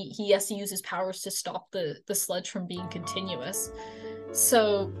because he has to use his powers to stop the sludge from being continuous.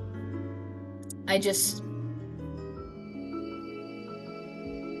 So I just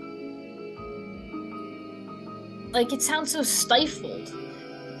like, it sounds so stifled.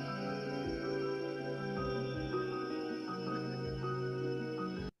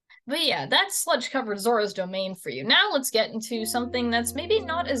 But yeah, that sludge covered Zora's Domain for you. Now let's get into something that's maybe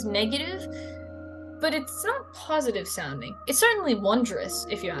not as negative, but it's not positive sounding. It's certainly wondrous,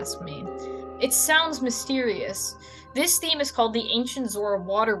 if you ask me. It sounds mysterious. This theme is called the Ancient Zora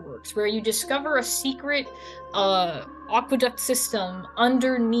Waterworks, where you discover a secret aqueduct system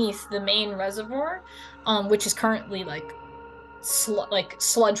underneath the main reservoir, which is currently like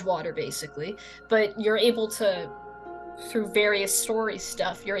sludge water, basically. But you're able to, through various story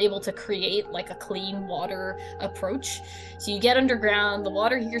stuff, you're able to create like a clean water approach. So you get underground, the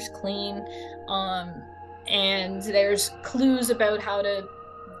water here's clean, and there's clues about how to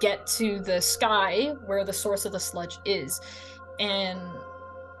get to the sky where the source of the sludge is. And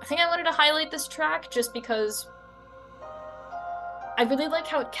I think I wanted to highlight this track just because I really like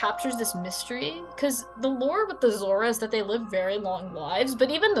how it captures this mystery, because the lore with the Zora is that they live very long lives,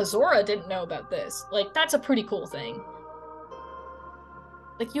 but even the Zora didn't know about this. Like, that's a pretty cool thing.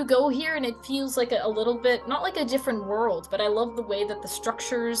 Like, you go here and it feels like a little bit, not like a different world, but I love the way that the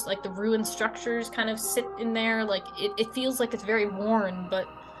structures, like the ruined structures, kind of sit in there. Like, it feels like it's very worn, but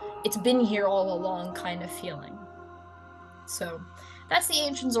it's been here all along kind of feeling. So that's the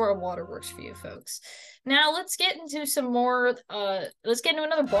Ancient Zora Waterworks for you folks. Now let's get into some more, let's get into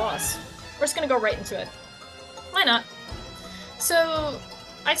another boss. We're just gonna go right into it. Why not? So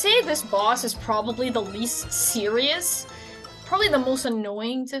I'd say this boss is probably the least serious, probably the most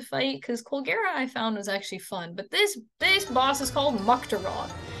annoying to fight, because Colgera I found was actually fun, but this boss is called Muktarok.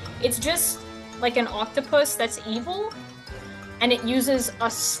 It's just like an octopus that's evil, and it uses a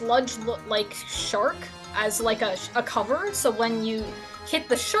sludge-like shark as like a cover, so when you hit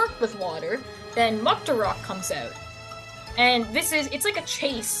the shark with water, then Muktarok comes out. And it's like a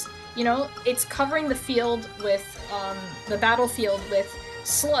chase, it's covering the field with, the battlefield with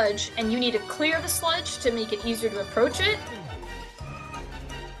sludge, and you need to clear the sludge to make it easier to approach it.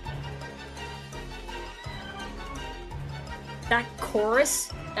 that chorus,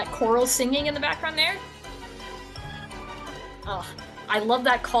 that choral singing in the background there. Oh, I love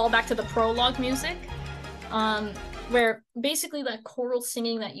that callback to the prologue music. Where basically that choral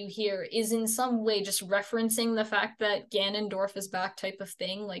singing that you hear is in some way just referencing the fact that Ganondorf is back type of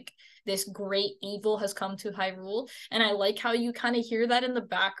thing, like this great evil has come to Hyrule. And I like how you kind of hear that in the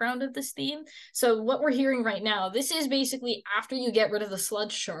background of this theme. So what we're hearing right now, this is basically after you get rid of the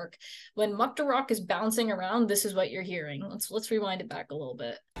sludge shark. When Muktarok is bouncing around, this is what you're hearing. Let's rewind it back a little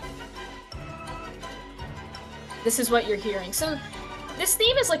bit. This is what you're hearing. So this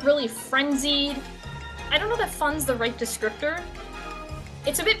theme is like really frenzied. I don't know that fun's the right descriptor.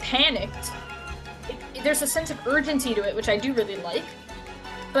 It's a bit panicked. There's a sense of urgency to it, which I do really like.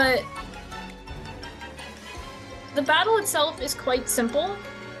 But the battle itself is quite simple.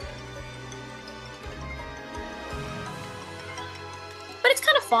 But it's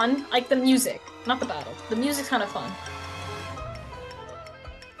kind of fun. Like the music, not the battle. The music's kind of fun.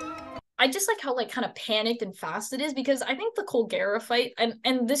 I just like how like kind of panicked and fast it is, because I think the Colgera fight,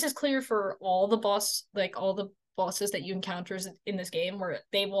 and this is clear for all the bosses that you encounter in this game, where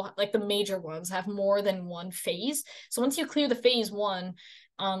they will, like the major ones, have more than one phase. So once you clear the phase one,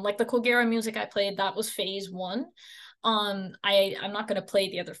 like the Colgera music I played, that was phase one. I'm not going to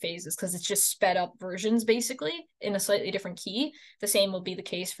play the other phases because it's just sped up versions basically in a slightly different key. The same will be the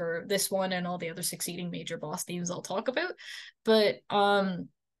case for this one and all the other succeeding major boss themes I'll talk about. But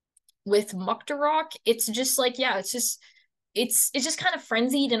with Muktarok, it's just like, yeah, it's just kind of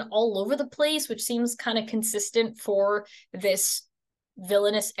frenzied and all over the place, which seems kind of consistent for this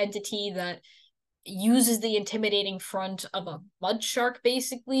villainous entity that uses the intimidating front of a mud shark,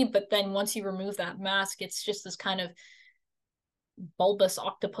 basically. But then once you remove that mask, it's just this kind of bulbous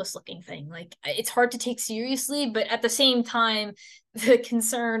octopus looking thing. Like, it's hard to take seriously, but at the same time, the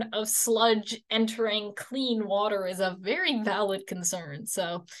concern of sludge entering clean water is a very valid concern.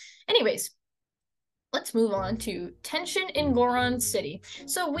 So anyways, let's move on to tension in Goron City.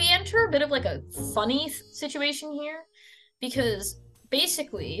 So we enter a bit of like a funny situation here, because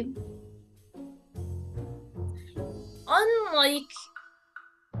basically, unlike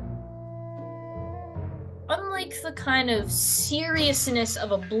the kind of seriousness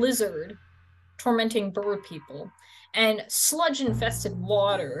of a blizzard tormenting bird people and sludge-infested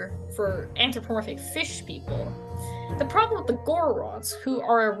water for anthropomorphic fish people, the problem with the Gorons, who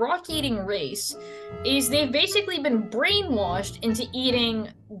are a rock-eating race, is they've basically been brainwashed into eating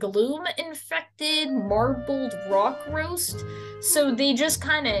gloom-infected, marbled rock roast, so they just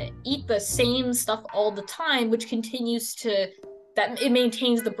kind of eat the same stuff all the time, which continues to... that it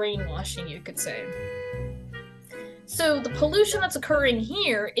maintains the brainwashing, you could say. So the pollution that's occurring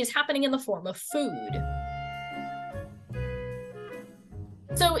here is happening in the form of food.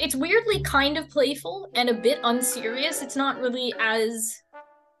 So it's weirdly kind of playful and a bit unserious. It's not really as,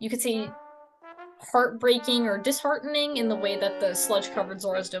 you could say, heartbreaking or disheartening in the way that the sludge-covered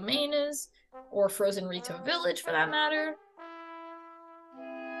Zora's Domain is, or Frozen Rito Village for that matter.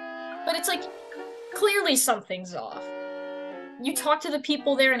 But it's like, clearly something's off. You talk to the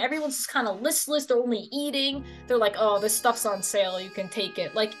people there and everyone's just kind of listless, they're only eating. They're like, oh, this stuff's on sale, you can take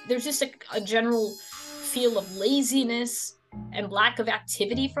it. Like, there's just a general feel of laziness and lack of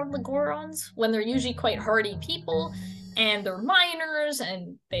activity from the Gorons, when they're usually quite hardy people, and they're miners,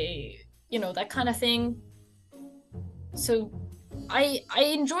 and they, you know, that kind of thing. So I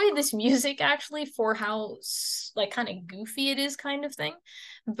enjoy this music actually for how like kind of goofy it is, kind of thing.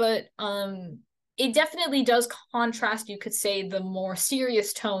 But it definitely does contrast, you could say, the more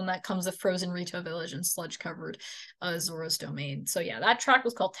serious tone that comes with Frozen Rito Village and sludge-covered Zora's Domain. So yeah, that track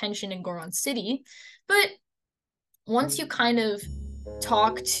was called Tension in Goron City. But once you kind of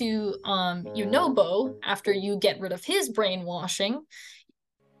talk to Yunobo after you get rid of his brainwashing,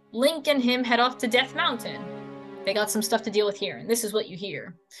 Link and him head off to Death Mountain. They got some stuff to deal with here, and this is what you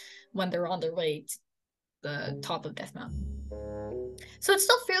hear when they're on their way to the top of Death Mountain. So it's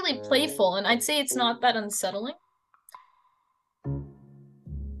still fairly playful, and I'd say it's not that unsettling.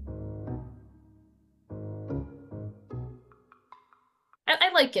 I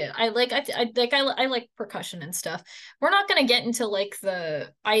like it. I like percussion and stuff. We're not gonna get into like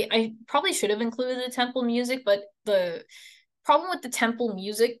the... I probably should have included the temple music, but the problem with the temple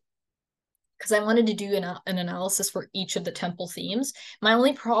music, because I wanted to do an analysis for each of the temple themes. My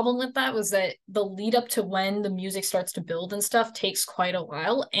only problem with that was that the lead up to when the music starts to build and stuff takes quite a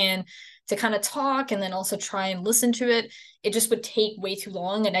while, and to kind of talk and then also try and listen to it, it just would take way too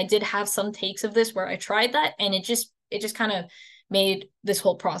long. And I did have some takes of this where I tried that, and it just kind of made this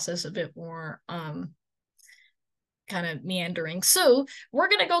whole process a bit more kind kind of meandering. So we're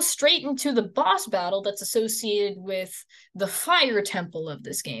going to go straight into the boss battle that's associated with the fire temple of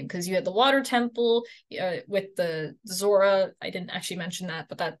this game, because you had the water temple with the Zora. I didn't actually mention that,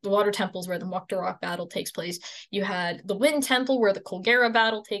 but that the water temple is where the Muktarok battle takes place. You had the wind temple where the Colgera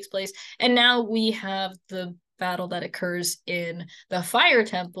battle takes place, and now we have the battle that occurs in the fire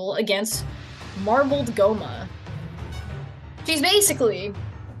temple against Marbled Goma. She's basically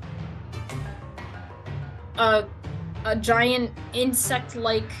a giant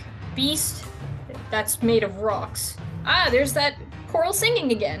insect-like beast that's made of rocks. Ah, there's that choral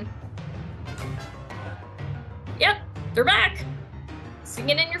singing again. Yep, they're back.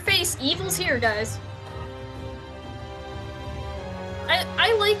 Singing in your face. Evil's here, guys.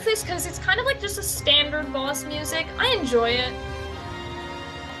 I like this because it's kind of like just a standard boss music. I enjoy it.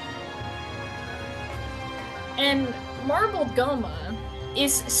 And Marbled Goma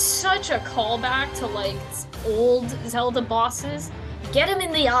is such a callback to like old Zelda bosses. Get him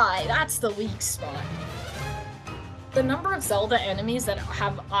in the eye, that's the weak spot. The number of Zelda enemies that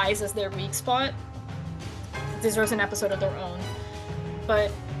have eyes as their weak spot deserves an episode of their own.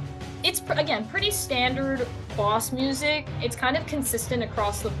 But it's, again, pretty standard boss music. It's kind of consistent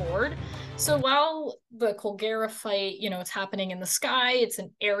across the board. So while the Colgera fight, you know, it's happening in the sky, it's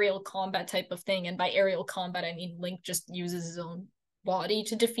an aerial combat type of thing. And by aerial combat, I mean Link just uses his own body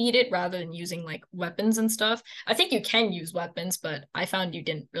to defeat it rather than using like weapons and stuff. I think you can use weapons, but I found you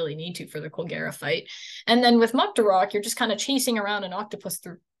didn't really need to for the Colgera fight. And then with Muktarok, you're just kind of chasing around an octopus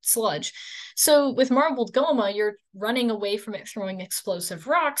through sludge. So with Marbled Goma, you're running away from it throwing explosive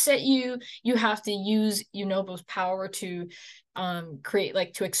rocks at you. You have to use Yunobo's power to create,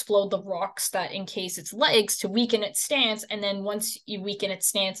 like, to explode the rocks that encase its legs to weaken its stance, and then once you weaken its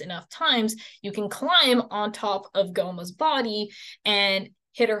stance enough times, you can climb on top of Goma's body and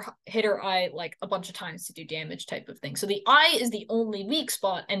hit her eye like a bunch of times to do damage type of thing. So the eye is the only weak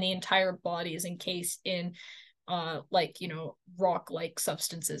spot, and the entire body is encased in like, you know, rock-like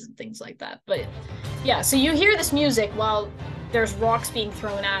substances and things like that. But yeah, so you hear this music while there's rocks being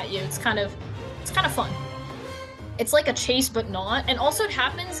thrown at you. It's kind of fun. It's like a chase, but not. And also it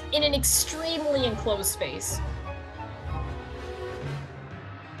happens in an extremely enclosed space.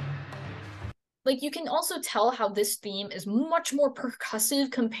 Like, you can also tell how this theme is much more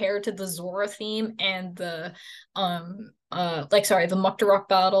percussive compared to the Zora theme and the the Muktarok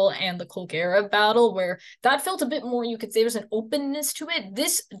battle and the Colgera battle, where that felt a bit more, you could say there's an openness to it.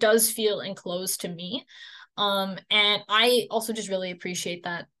 This does feel enclosed to me. And I also just really appreciate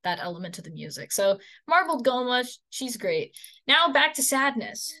that element to the music. So Marbled Goma, she's great. Now back to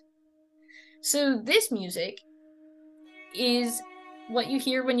Sadness. So this music is what you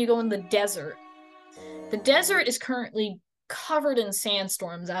hear when you go in the desert. The desert is currently covered in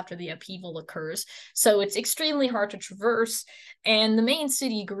sandstorms after the upheaval occurs, so it's extremely hard to traverse. And the main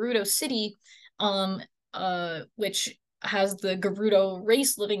city, Gerudo City, which has the Gerudo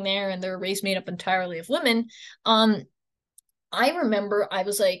race living there, and they're a race made up entirely of women. I remember I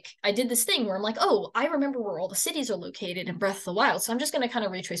did this thing where I'm like, oh, I remember where all the cities are located in Breath of the Wild, so I'm just going to kind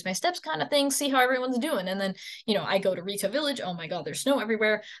of retrace my steps kind of thing, see how everyone's doing. And then, you know, I go to Rito Village. Oh my God, there's snow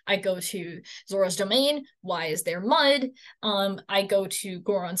everywhere. I go to Zora's Domain. Why is there mud? I go to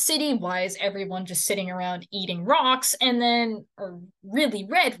Goron City. Why is everyone just sitting around eating rocks? And then, or really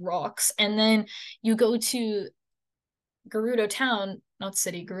red rocks. And then you go to Gerudo Town, not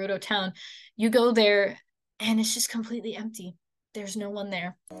city, Gerudo Town. You go there and it's just completely empty. There's no one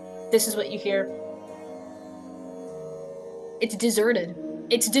there. This is what you hear. It's deserted.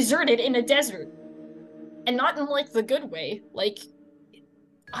 It's deserted in a desert. And not in like the good way. Like,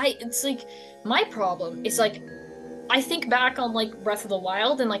 it's like, my problem is like, I think back on like Breath of the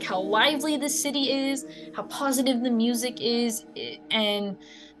Wild and like how lively this city is, how positive the music is, and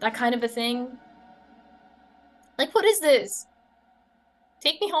that kind of a thing. Like, what is this?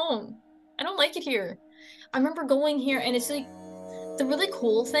 Take me home. I don't like it here. I remember going here and it's like, the really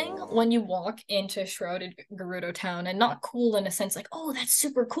cool thing when you walk into Shrouded Gerudo Town, and not cool in a sense like, oh, that's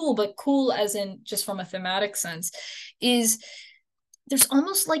super cool, but cool as in just from a thematic sense, is there's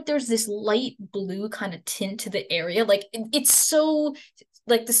almost like there's this light blue kind of tint to the area. Like, it's so,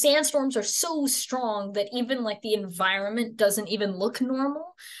 like, the sandstorms are so strong that even like the environment doesn't even look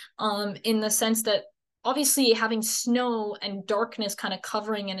normal, in the sense that obviously having snow and darkness kind of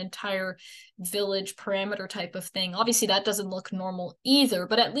covering an entire village perimeter type of thing, obviously that doesn't look normal either,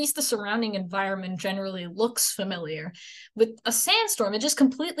 but at least the surrounding environment generally looks familiar. With a sandstorm, it just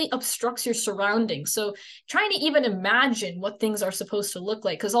completely obstructs your surroundings, so trying to even imagine what things are supposed to look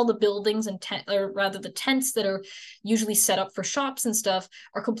like, because all the buildings and or rather the tents that are usually set up for shops and stuff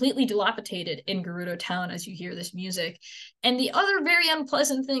are completely dilapidated in Gerudo Town as you hear this music. And the other very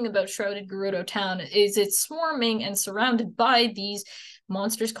unpleasant thing about Shrouded Gerudo Town is it's swarming and surrounded by these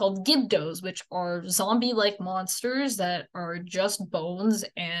monsters called Gibdos, which are zombie-like monsters that are just bones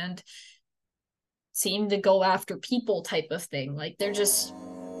and seem to go after people type of thing. Like they're just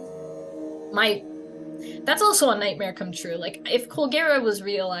my that's also a nightmare come true. Like if Colgera was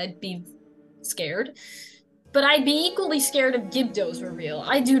real, I'd be scared. But I'd be equally scared if Gibdos were real.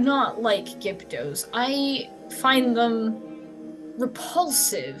 I do not like Gibdos. I find them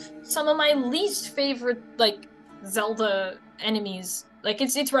repulsive. Some of my least favorite like Zelda enemies. Like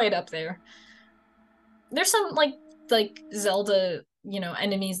it's right up there. There's some like Zelda,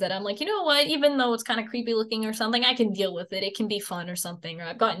 enemies that I'm like, you know what, even though it's kind of creepy looking or something, I can deal with it. It can be fun or something, or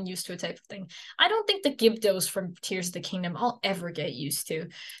I've gotten used to a type of thing. I don't think the Gibdos from Tears of the Kingdom I'll ever get used to.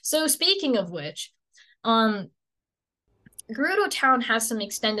 So speaking of which, Gerudo Town has some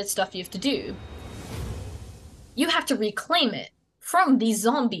extended stuff you have to do. You have to reclaim it from these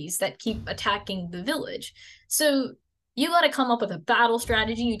zombies that keep attacking the village. So you got to come up with a battle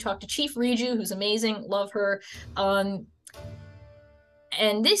strategy. You talk to Chief Riju, who's amazing, love her.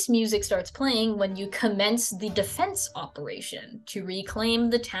 And this music starts playing when you commence the defense operation to reclaim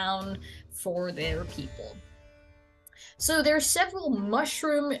the town for their people. So there are several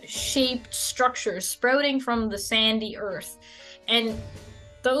mushroom-shaped structures sprouting from the sandy earth, and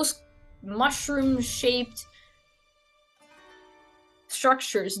those mushroom-shaped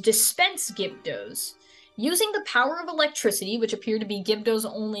structures dispense Gibdos. Using the power of electricity, which appear to be Gibdo's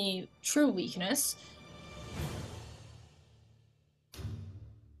only true weakness,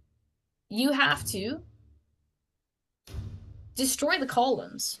 you have to destroy the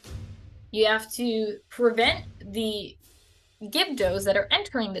columns. You have to prevent the Gibdos that are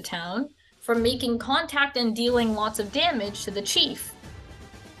entering the town from making contact and dealing lots of damage to the chief.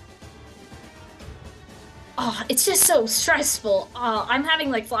 Oh, it's just so stressful. I'm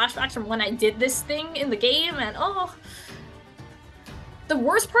having like flashbacks from when I did this thing in the game, and the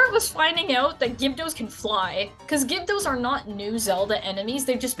worst part was finding out that Gibdos can fly, because Gibdos are not new Zelda enemies,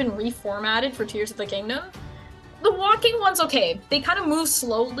 they've just been reformatted for Tears of the Kingdom. The walking one's okay, they kind of move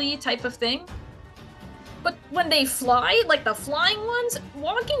slowly type of thing, but when they fly, like the flying ones,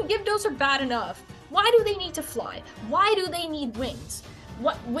 walking Gibdos are bad enough. Why do they need to fly? Why do they need wings?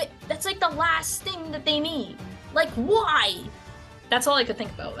 What? That's like the last thing that they need. Like, why? That's all I could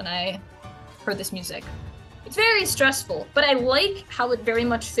think about when I heard this music. It's very stressful, but I like how it very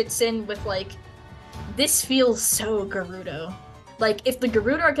much fits in with, like, this feels so Gerudo. Like, if the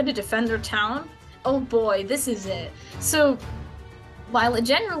Gerudo are going to defend their town, oh boy, this is it. So, while it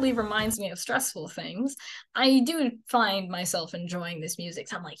generally reminds me of stressful things, I do find myself enjoying this music.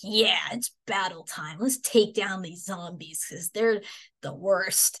 So I'm like, yeah, it's battle time. Let's take down these zombies because they're the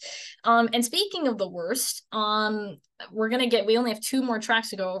worst. And speaking of the worst, we only have 2 more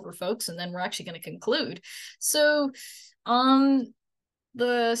tracks to go over, folks, and then we're actually going to conclude. So,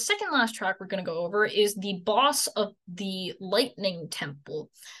 the second last track we're going to go over is the boss of the Lightning Temple.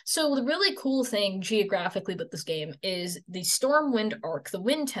 So the really cool thing geographically with this game is the Stormwind Arc, the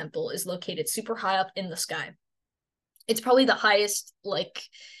Wind Temple, is located super high up in the sky. It's probably the highest,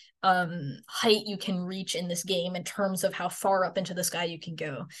 height you can reach in this game in terms of how far up into the sky you can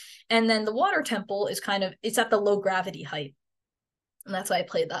go. And then the Water Temple is it's at the low gravity height. And that's why I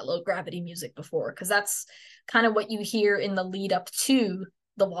played that low gravity music before, because that's kind of what you hear in the lead up to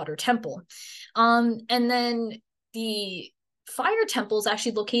the Water Temple. And then the Fire Temple is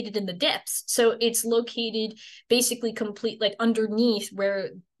actually located in the depths. So it's located basically underneath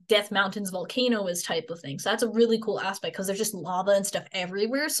where Death Mountain's volcano is type of thing. So that's a really cool aspect because there's just lava and stuff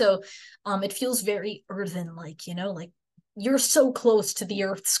everywhere. So it feels very earthen-like, like you're so close to the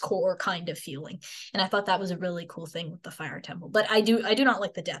Earth's core kind of feeling. And I thought that was a really cool thing with the Fire Temple. But I do not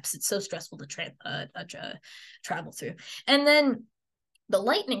like the depths. It's so stressful to travel through. And then the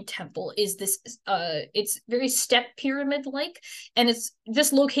Lightning Temple is this, it's very step pyramid-like, and it's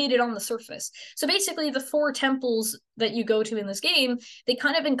just located on the surface. So basically the 4 temples that you go to in this game, they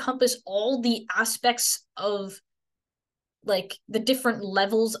kind of encompass all the aspects of like the different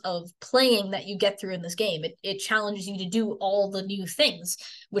levels of playing that you get through in this game. It challenges you to do all the new things,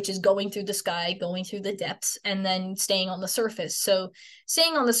 which is going through the sky, going through the depths, and then staying on the surface. So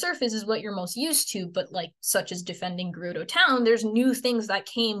staying on the surface is what you're most used to, but like such as defending Gerudo Town, there's new things that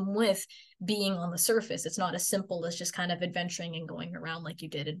came with being on the surface. It's not as simple as just kind of adventuring and going around like you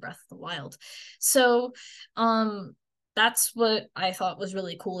did in Breath of the Wild. So that's what I thought was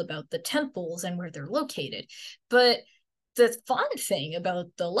really cool about the temples and where they're located. But the fun thing about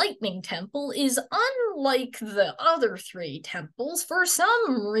the lightning temple is, unlike the other three temples, for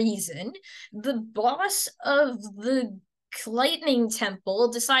some reason the boss of the lightning temple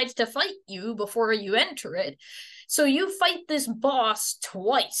decides to fight you before you enter it. So you fight this boss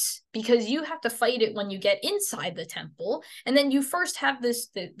twice, because you have to fight it when you get inside the temple, and then you first have this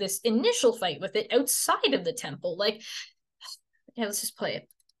initial fight with it outside of the temple. Like, yeah, let's just play it.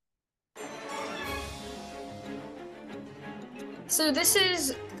 So this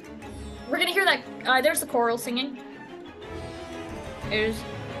is, we're gonna hear that, there's the choral singing. I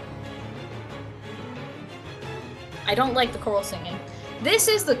don't like the choral singing. This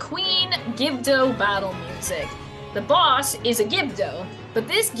is the Queen Gibdo battle music. The boss is a Gibdo, but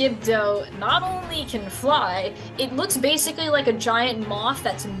this Gibdo not only can fly, it looks basically like a giant moth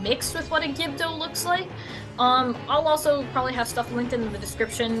that's mixed with what a Gibdo looks like. I'll also probably have stuff linked in the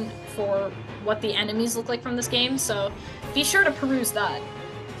description for what the enemies look like from this game, so be sure to peruse that.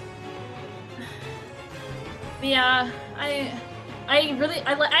 But yeah, I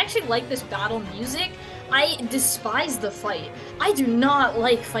actually like this battle music. I despise the fight. I do not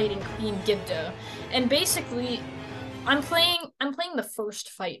like fighting Queen Gibdo. And basically, I'm playing the first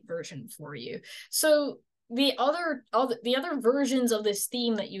fight version for you. So the other versions of this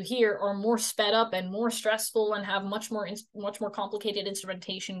theme that you hear are more sped up and more stressful and have much more complicated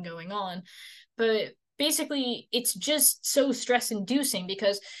instrumentation going on. But basically, it's just so stress inducing,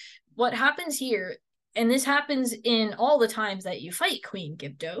 because what happens here, and this happens in all the times that you fight Queen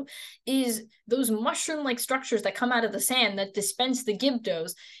Gibdo, is those mushroom-like structures that come out of the sand that dispense the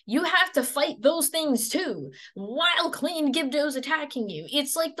Gibdos. You have to fight those things too, while Queen Gibdo's attacking you.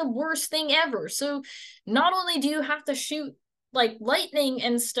 It's like the worst thing ever. So not only do you have to shoot like lightning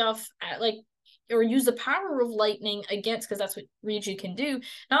and stuff at, like, or use the power of lightning against, because that's what Ryuji can do.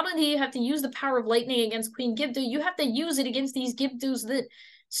 Not only do you have to use the power of lightning against Queen Gibdo, you have to use it against these Gibdos that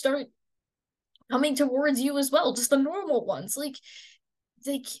start coming towards you as well, just the normal ones. Like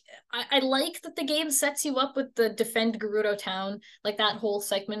I like that the game sets you up with the defend Gerudo Town, like that whole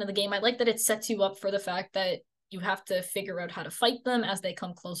segment of the game. I like that it sets you up for the fact that you have to figure out how to fight them as they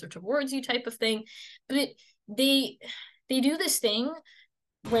come closer towards you, type of thing. But they do this thing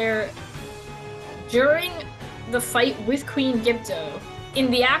where during the fight with Queen Gibdo, in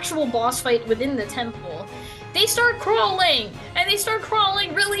the actual boss fight within the temple, they start crawling, and they start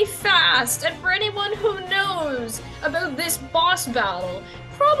crawling really fast. And for anyone who knows about this boss battle,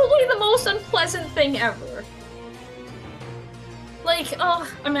 probably the most unpleasant thing ever. Like, oh,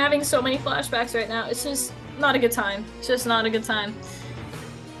 I'm having so many flashbacks right now. It's just not a good time. It's just not a good time.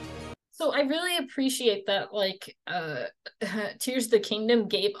 So I really appreciate that, like, Tears of the Kingdom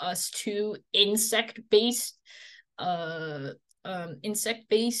gave us two insect-based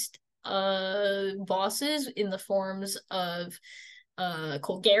bosses in the forms of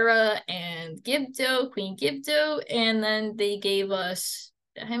Colgera and Gibdo, Queen Gibdo, and then they gave us,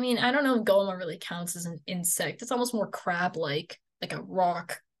 I mean, I don't know if Golema really counts as an insect. It's almost more crab-like, like a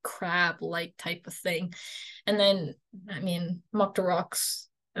rock crab-like type of thing. And then, I mean, Moktarok's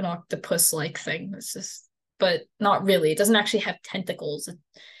an octopus-like thing. It's just, but not really. It doesn't actually have tentacles. It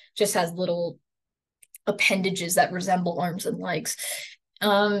just has little appendages that resemble arms and legs.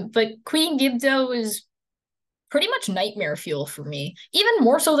 But Queen Gibdo is pretty much nightmare fuel for me, even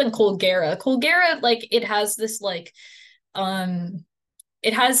more so than Colgera. Colgera, like, it has this, like,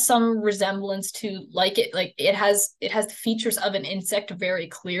 it has some resemblance to, like, it has the features of an insect very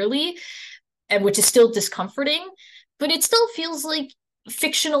clearly, and which is still discomforting, but it still feels like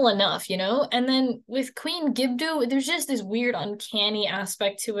fictional enough, you know? And then with Queen Gibdo, there's just this weird uncanny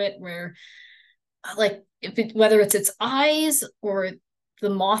aspect to it where, like, whether it's its eyes or the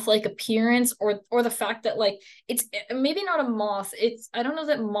moth-like appearance, or the fact that, like, it's maybe not a moth. It's, I don't know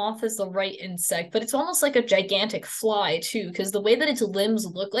that moth is the right insect, but it's almost like a gigantic fly too, because the way that its limbs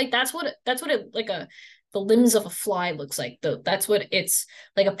look like, that's what it like the limbs of a fly looks like. That's what its,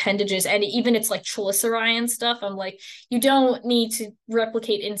 like, appendages, and even its, like, chelicerae and stuff. I'm like, you don't need to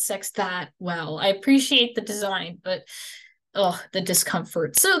replicate insects that well. I appreciate the design, but the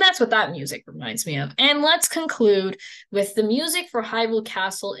discomfort. So that's what that music reminds me of. And let's conclude with the music for Hyrule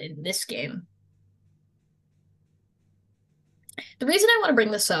Castle in this game. The reason I want to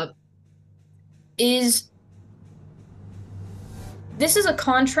bring this up is this is a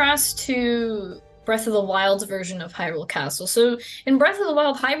contrast to Breath of the Wild's version of Hyrule Castle. So in Breath of the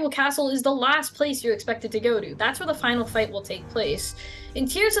Wild, Hyrule Castle is the last place you're expected to go to. That's where the final fight will take place. In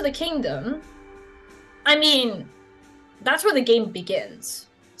Tears of the Kingdom, I mean, that's where the game begins.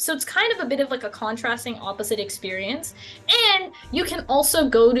 So it's kind of a bit of like a contrasting opposite experience. And you can also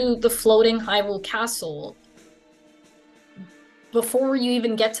go to the floating Hyrule Castle before you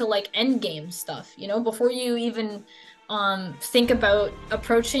even get to like end game stuff, you know, before you even think about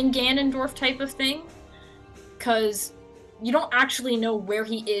approaching Ganondorf type of thing, because you don't actually know where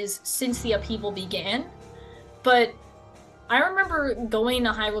he is since the upheaval began. But I remember going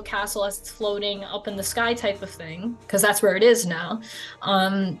to Hyrule Castle as it's floating up in the sky type of thing, because that's where it is now.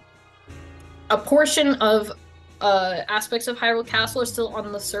 A portion of aspects of Hyrule Castle are still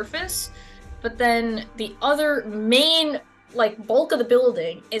on the surface, but then the other main like bulk of the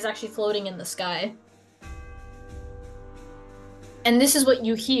building is actually floating in the sky. And this is what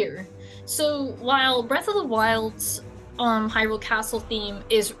you hear. So while Breath of the Wild's Hyrule Castle theme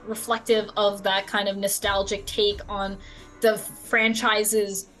is reflective of that kind of nostalgic take on the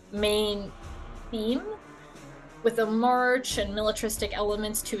franchise's main theme, with a march and militaristic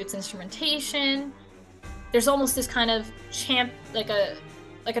elements to its instrumentation, there's almost this kind of like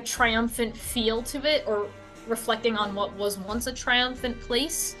a triumphant feel to it, or reflecting on what was once a triumphant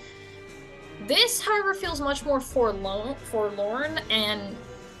place. This, however, feels much more forlorn, and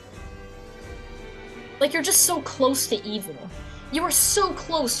like you're just so close to evil. You are so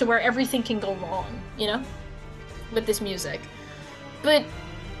close to where everything can go wrong, you know, with this music. But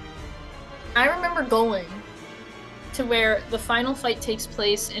I remember going to where the final fight takes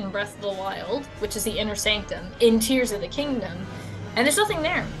place in Breath of the Wild, which is the Inner Sanctum, in Tears of the Kingdom, and there's nothing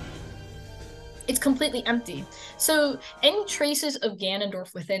there. It's completely empty. So any traces of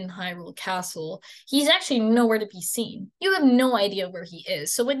Ganondorf within Hyrule Castle, he's actually nowhere to be seen. You have no idea where he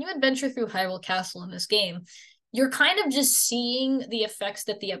is. So when you adventure through Hyrule Castle in this game, you're kind of just seeing the effects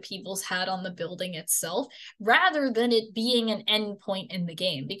that the upheavals had on the building itself, rather than it being an end point in the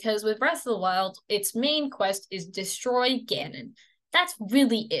game. Because with Breath of the Wild, its main quest is destroy Ganon. That's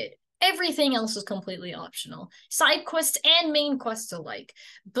really it. Everything else is completely optional. Side quests and main quests alike.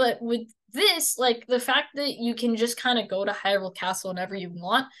 But with this, like the fact that you can just kind of go to Hyrule Castle whenever you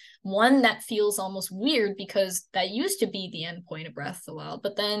want, one, that feels almost weird because that used to be the end point of Breath of the Wild.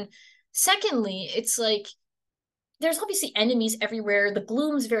 But then secondly, it's like there's obviously enemies everywhere. The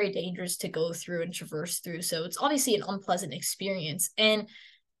gloom's very dangerous to go through and traverse through. So it's obviously an unpleasant experience. And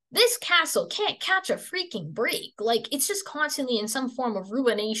this castle can't catch a freaking break. Like, it's just constantly in some form of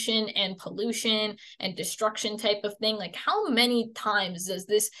ruination and pollution and destruction type of thing. Like, how many times does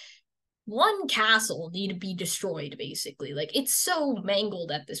this one castle need to be destroyed, basically? Like, it's so mangled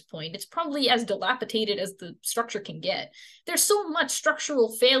at this point. It's probably as dilapidated as the structure can get. There's so much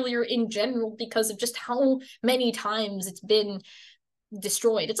structural failure in general because of just how many times it's been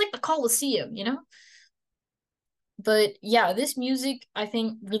destroyed. It's like the Colosseum, you know? But yeah, this music, I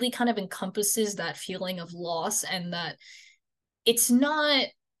think, really kind of encompasses that feeling of loss, and that it's not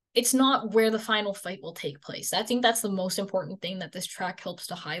it's not where the final fight will take place. I think that's the most important thing that this track helps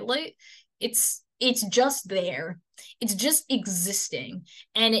to highlight. It's just there. It's just existing,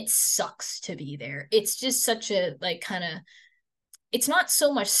 and it sucks to be there. It's just such a like kind of, it's not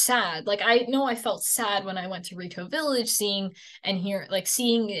so much sad. Like, I know I felt sad when I went to Rito Village, seeing and hear like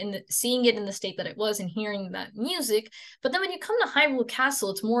seeing it in the state that it was and hearing that music. But then when you come to Hyrule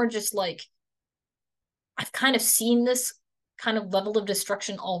Castle, it's more just like I've kind of seen this kind of level of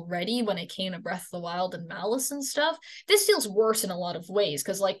destruction already when it came to Breath of the Wild and Malice and stuff. This feels worse in a lot of ways,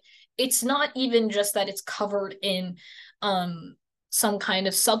 because like it's not even just that it's covered in some kind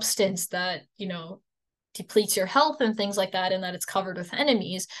of substance that, you know, depletes your health and things like that, and that it's covered with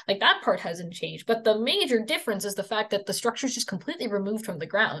enemies. Like, that part hasn't changed, but the major difference is the fact that the structure is just completely removed from the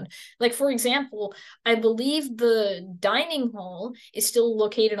ground. Like, for example, I believe the dining hall is still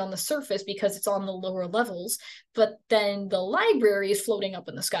located on the surface because it's on the lower levels, but then the library is floating up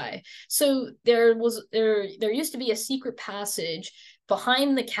in the sky. So there used to be a secret passage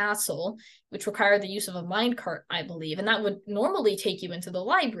behind the castle, which required the use of a minecart, I believe, and that would normally take you into the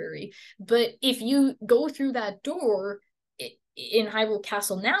library. But if you go through that door in Hyrule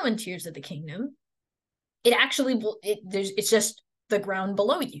Castle now in Tears of the Kingdom, it actually it's just the ground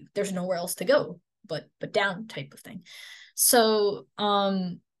below you. There's nowhere else to go but down type of thing. So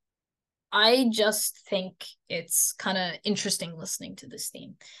I just think it's kind of interesting listening to this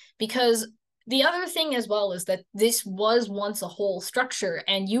theme, because the other thing as well is that this was once a whole structure,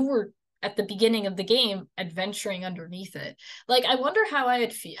 and you were at the beginning of the game adventuring underneath it. Like, I wonder how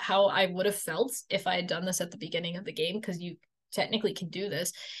I would have felt if I had done this at the beginning of the game, because you technically can do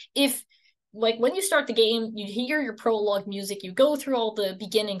this. If, like, when you start the game, you hear your prologue music, you go through all the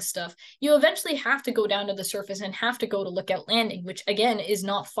beginning stuff, you eventually have to go down to the surface and have to go to Lookout Landing, which again is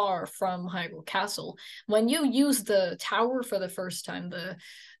not far from Hyrule Castle. When you use the tower for the first time, the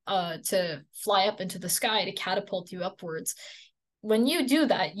to fly up into the sky to catapult you upwards, when you do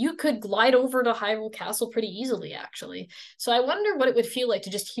that, you could glide over to Hyrule Castle pretty easily, actually. So I wonder what it would feel like to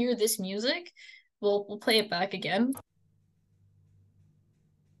just hear this music. We'll play it back again.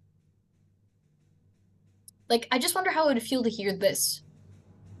 Like, I just wonder how it would feel to hear this.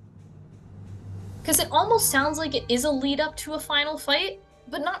 Because it almost sounds like it is a lead up to a final fight,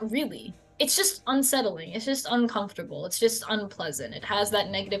 but not really. It's just unsettling. It's just uncomfortable. It's just unpleasant. It has that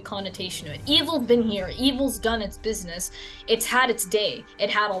negative connotation to it. Evil's been here. Evil's done its business. It's had its day. It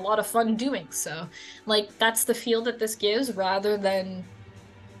had a lot of fun doing so. Like, that's the feel that this gives, rather than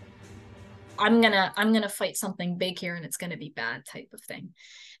I'm gonna fight something big here and it's gonna be bad type of thing.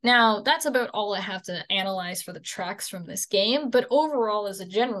 Now, that's about all I have to analyze for the tracks from this game, but overall, as a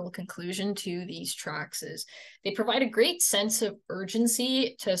general conclusion to these tracks, is they provide a great sense of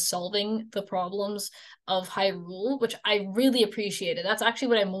urgency to solving the problems of Hyrule, which I really appreciated. That's actually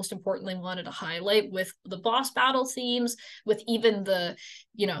what I most importantly wanted to highlight with the boss battle themes, with even the,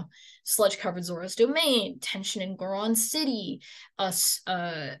 sludge-covered Zora's Domain, tension in Goron City, us,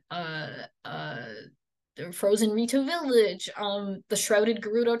 the Frozen Rito Village, the Shrouded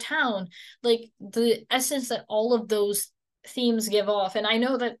Gerudo Town, like the essence that all of those themes give off. And I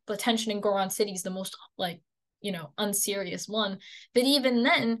know that the tension in Goron City is the most unserious one, but even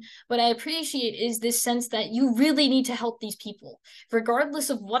then, what I appreciate is this sense that you really need to help these people, regardless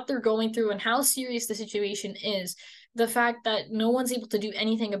of what they're going through and how serious the situation is. The fact that no one's able to do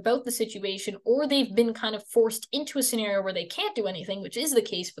anything about the situation, or they've been kind of forced into a scenario where they can't do anything, which is the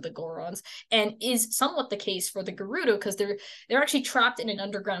case for the Gorons and is somewhat the case for the Gerudo, because they're actually trapped in an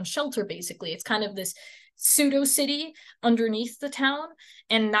underground shelter. Basically, it's kind of this pseudo city underneath the town,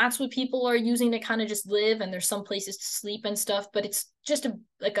 and that's what people are using to kind of just live, and there's some places to sleep and stuff, but it's just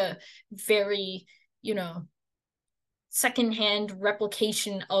a very secondhand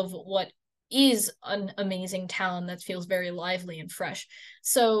replication of what is an amazing town that feels very lively and fresh.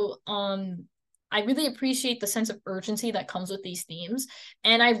 So I really appreciate the sense of urgency that comes with these themes.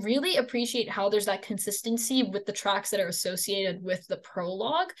 And I really appreciate how there's that consistency with the tracks that are associated with the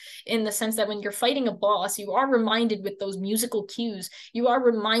prologue, in the sense that when you're fighting a boss, you are reminded with those musical cues, you are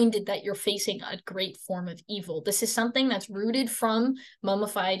reminded that you're facing a great form of evil. This is something that's rooted from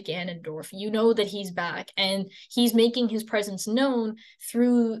mummified Ganondorf. You know that he's back, and he's making his presence known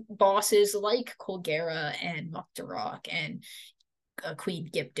through bosses like Colgera and Muktarok and Queen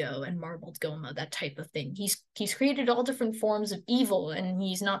Gipto and Marbled Goma, that type of thing. He's created all different forms of evil, and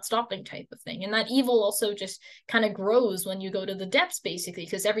he's not stopping type of thing. And that evil also just kind of grows when you go to the depths, basically,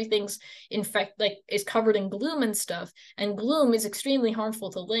 because everything's is covered in gloom and stuff. And gloom is extremely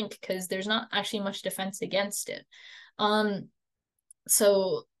harmful to Link because there's not actually much defense against it.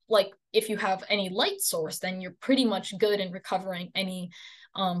 So like if you have any light source, then you're pretty much good in recovering any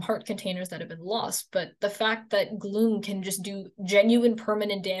heart containers that have been lost. But the fact that gloom can just do genuine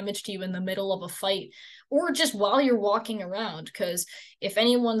permanent damage to you in the middle of a fight, or just while you're walking around, because if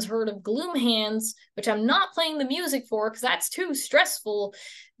anyone's heard of gloom hands, which I'm not playing the music for because that's too stressful,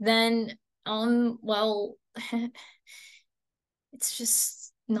 then well it's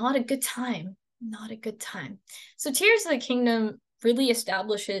just not a good time. Not a good time. So Tears of the Kingdom really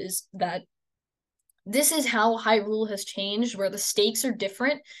establishes that this is how Hyrule has changed, where the stakes are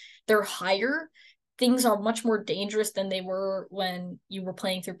different, they're higher, things are much more dangerous than they were when you were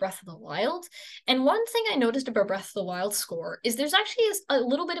playing through Breath of the Wild. And one thing I noticed about Breath of the Wild score is there's actually a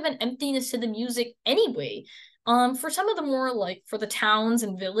little bit of an emptiness to the music anyway. For some of the more like for the towns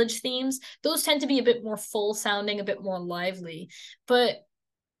and village themes, those tend to be a bit more full sounding, a bit more lively. But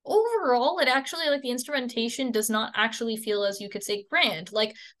overall, it actually, like, the instrumentation does not actually feel, as you could say, grand.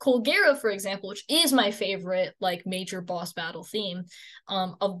 Like Colgera, for example, which is my favorite like major boss battle theme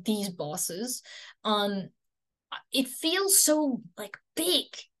of these bosses, it feels so like big.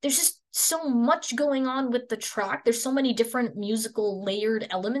 There's just so much going on with the track. There's so many different musical layered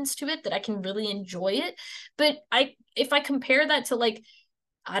elements to it that I can really enjoy it. But if I compare that to, like,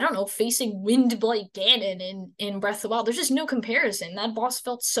 I don't know, facing Windblight Ganon in Breath of the Wild, there's just no comparison. That boss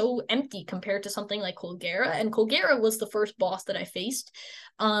felt so empty compared to something like Colgera, and Colgera was the first boss that I faced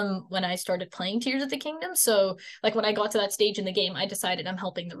when I started playing Tears of the Kingdom. So, like, when I got to that stage in the game, I decided I'm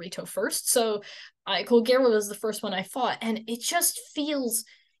helping the Rito first. So, Colgera was the first one I fought, and it just feels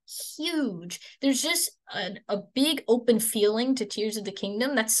huge. There's just a big open feeling to Tears of the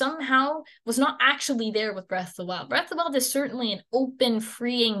Kingdom that somehow was not actually there with Breath of the Wild. Breath of the Wild is certainly an open,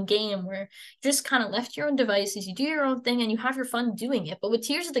 freeing game where you just kind of left your own devices, you do your own thing, and you have your fun doing it. But with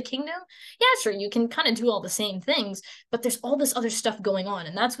Tears of the Kingdom, yeah, sure, you can kind of do all the same things, but there's all this other stuff going on.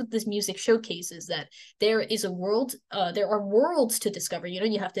 And that's what this music showcases, that there is a world, there are worlds to discover. You know,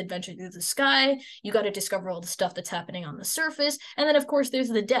 you have to adventure through the sky, you got to discover all the stuff that's happening on the surface. And then, of course, there's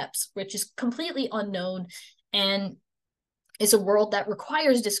the depths, which is completely unknown and is a world that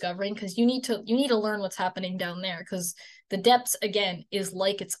requires discovering because you need to learn what's happening down there because the depths again is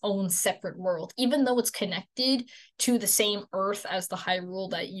like its own separate world. Even though it's connected to the same earth as the Hyrule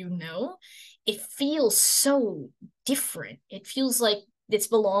that you know, it feels so different. It feels like it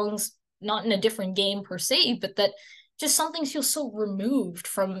belongs not in a different game per se, but that just something feels so removed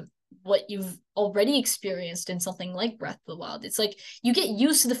from what you've already experienced in something like Breath of the Wild. It's like you get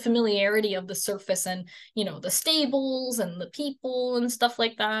used to the familiarity of the surface and, you know, the stables and the people and stuff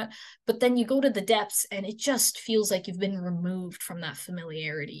like that. But then you go to the depths and it just feels like you've been removed from that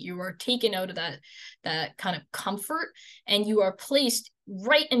familiarity. You are taken out of that kind of comfort and you are placed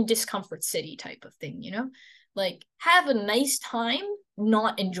right in discomfort city type of thing, you know? Like have a nice time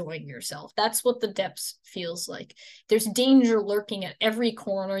not enjoying yourself. That's what the depths feels like. There's danger lurking at every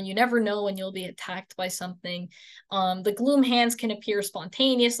corner. You never know when you'll be attacked by something. The gloom hands can appear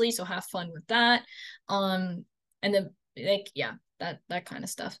spontaneously, so have fun with that. And then like yeah, that kind of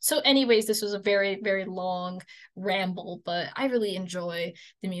stuff. So anyways, this was a very, very long ramble, but I really enjoy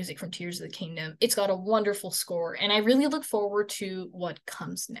the music from Tears of the Kingdom. It's got a wonderful score, and I really look forward to what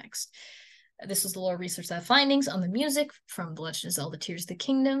comes next. This was the Lore Research Lab findings on the music from The Legend of Zelda Tears of the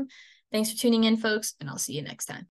Kingdom. Thanks for tuning in, folks, and I'll see you next time.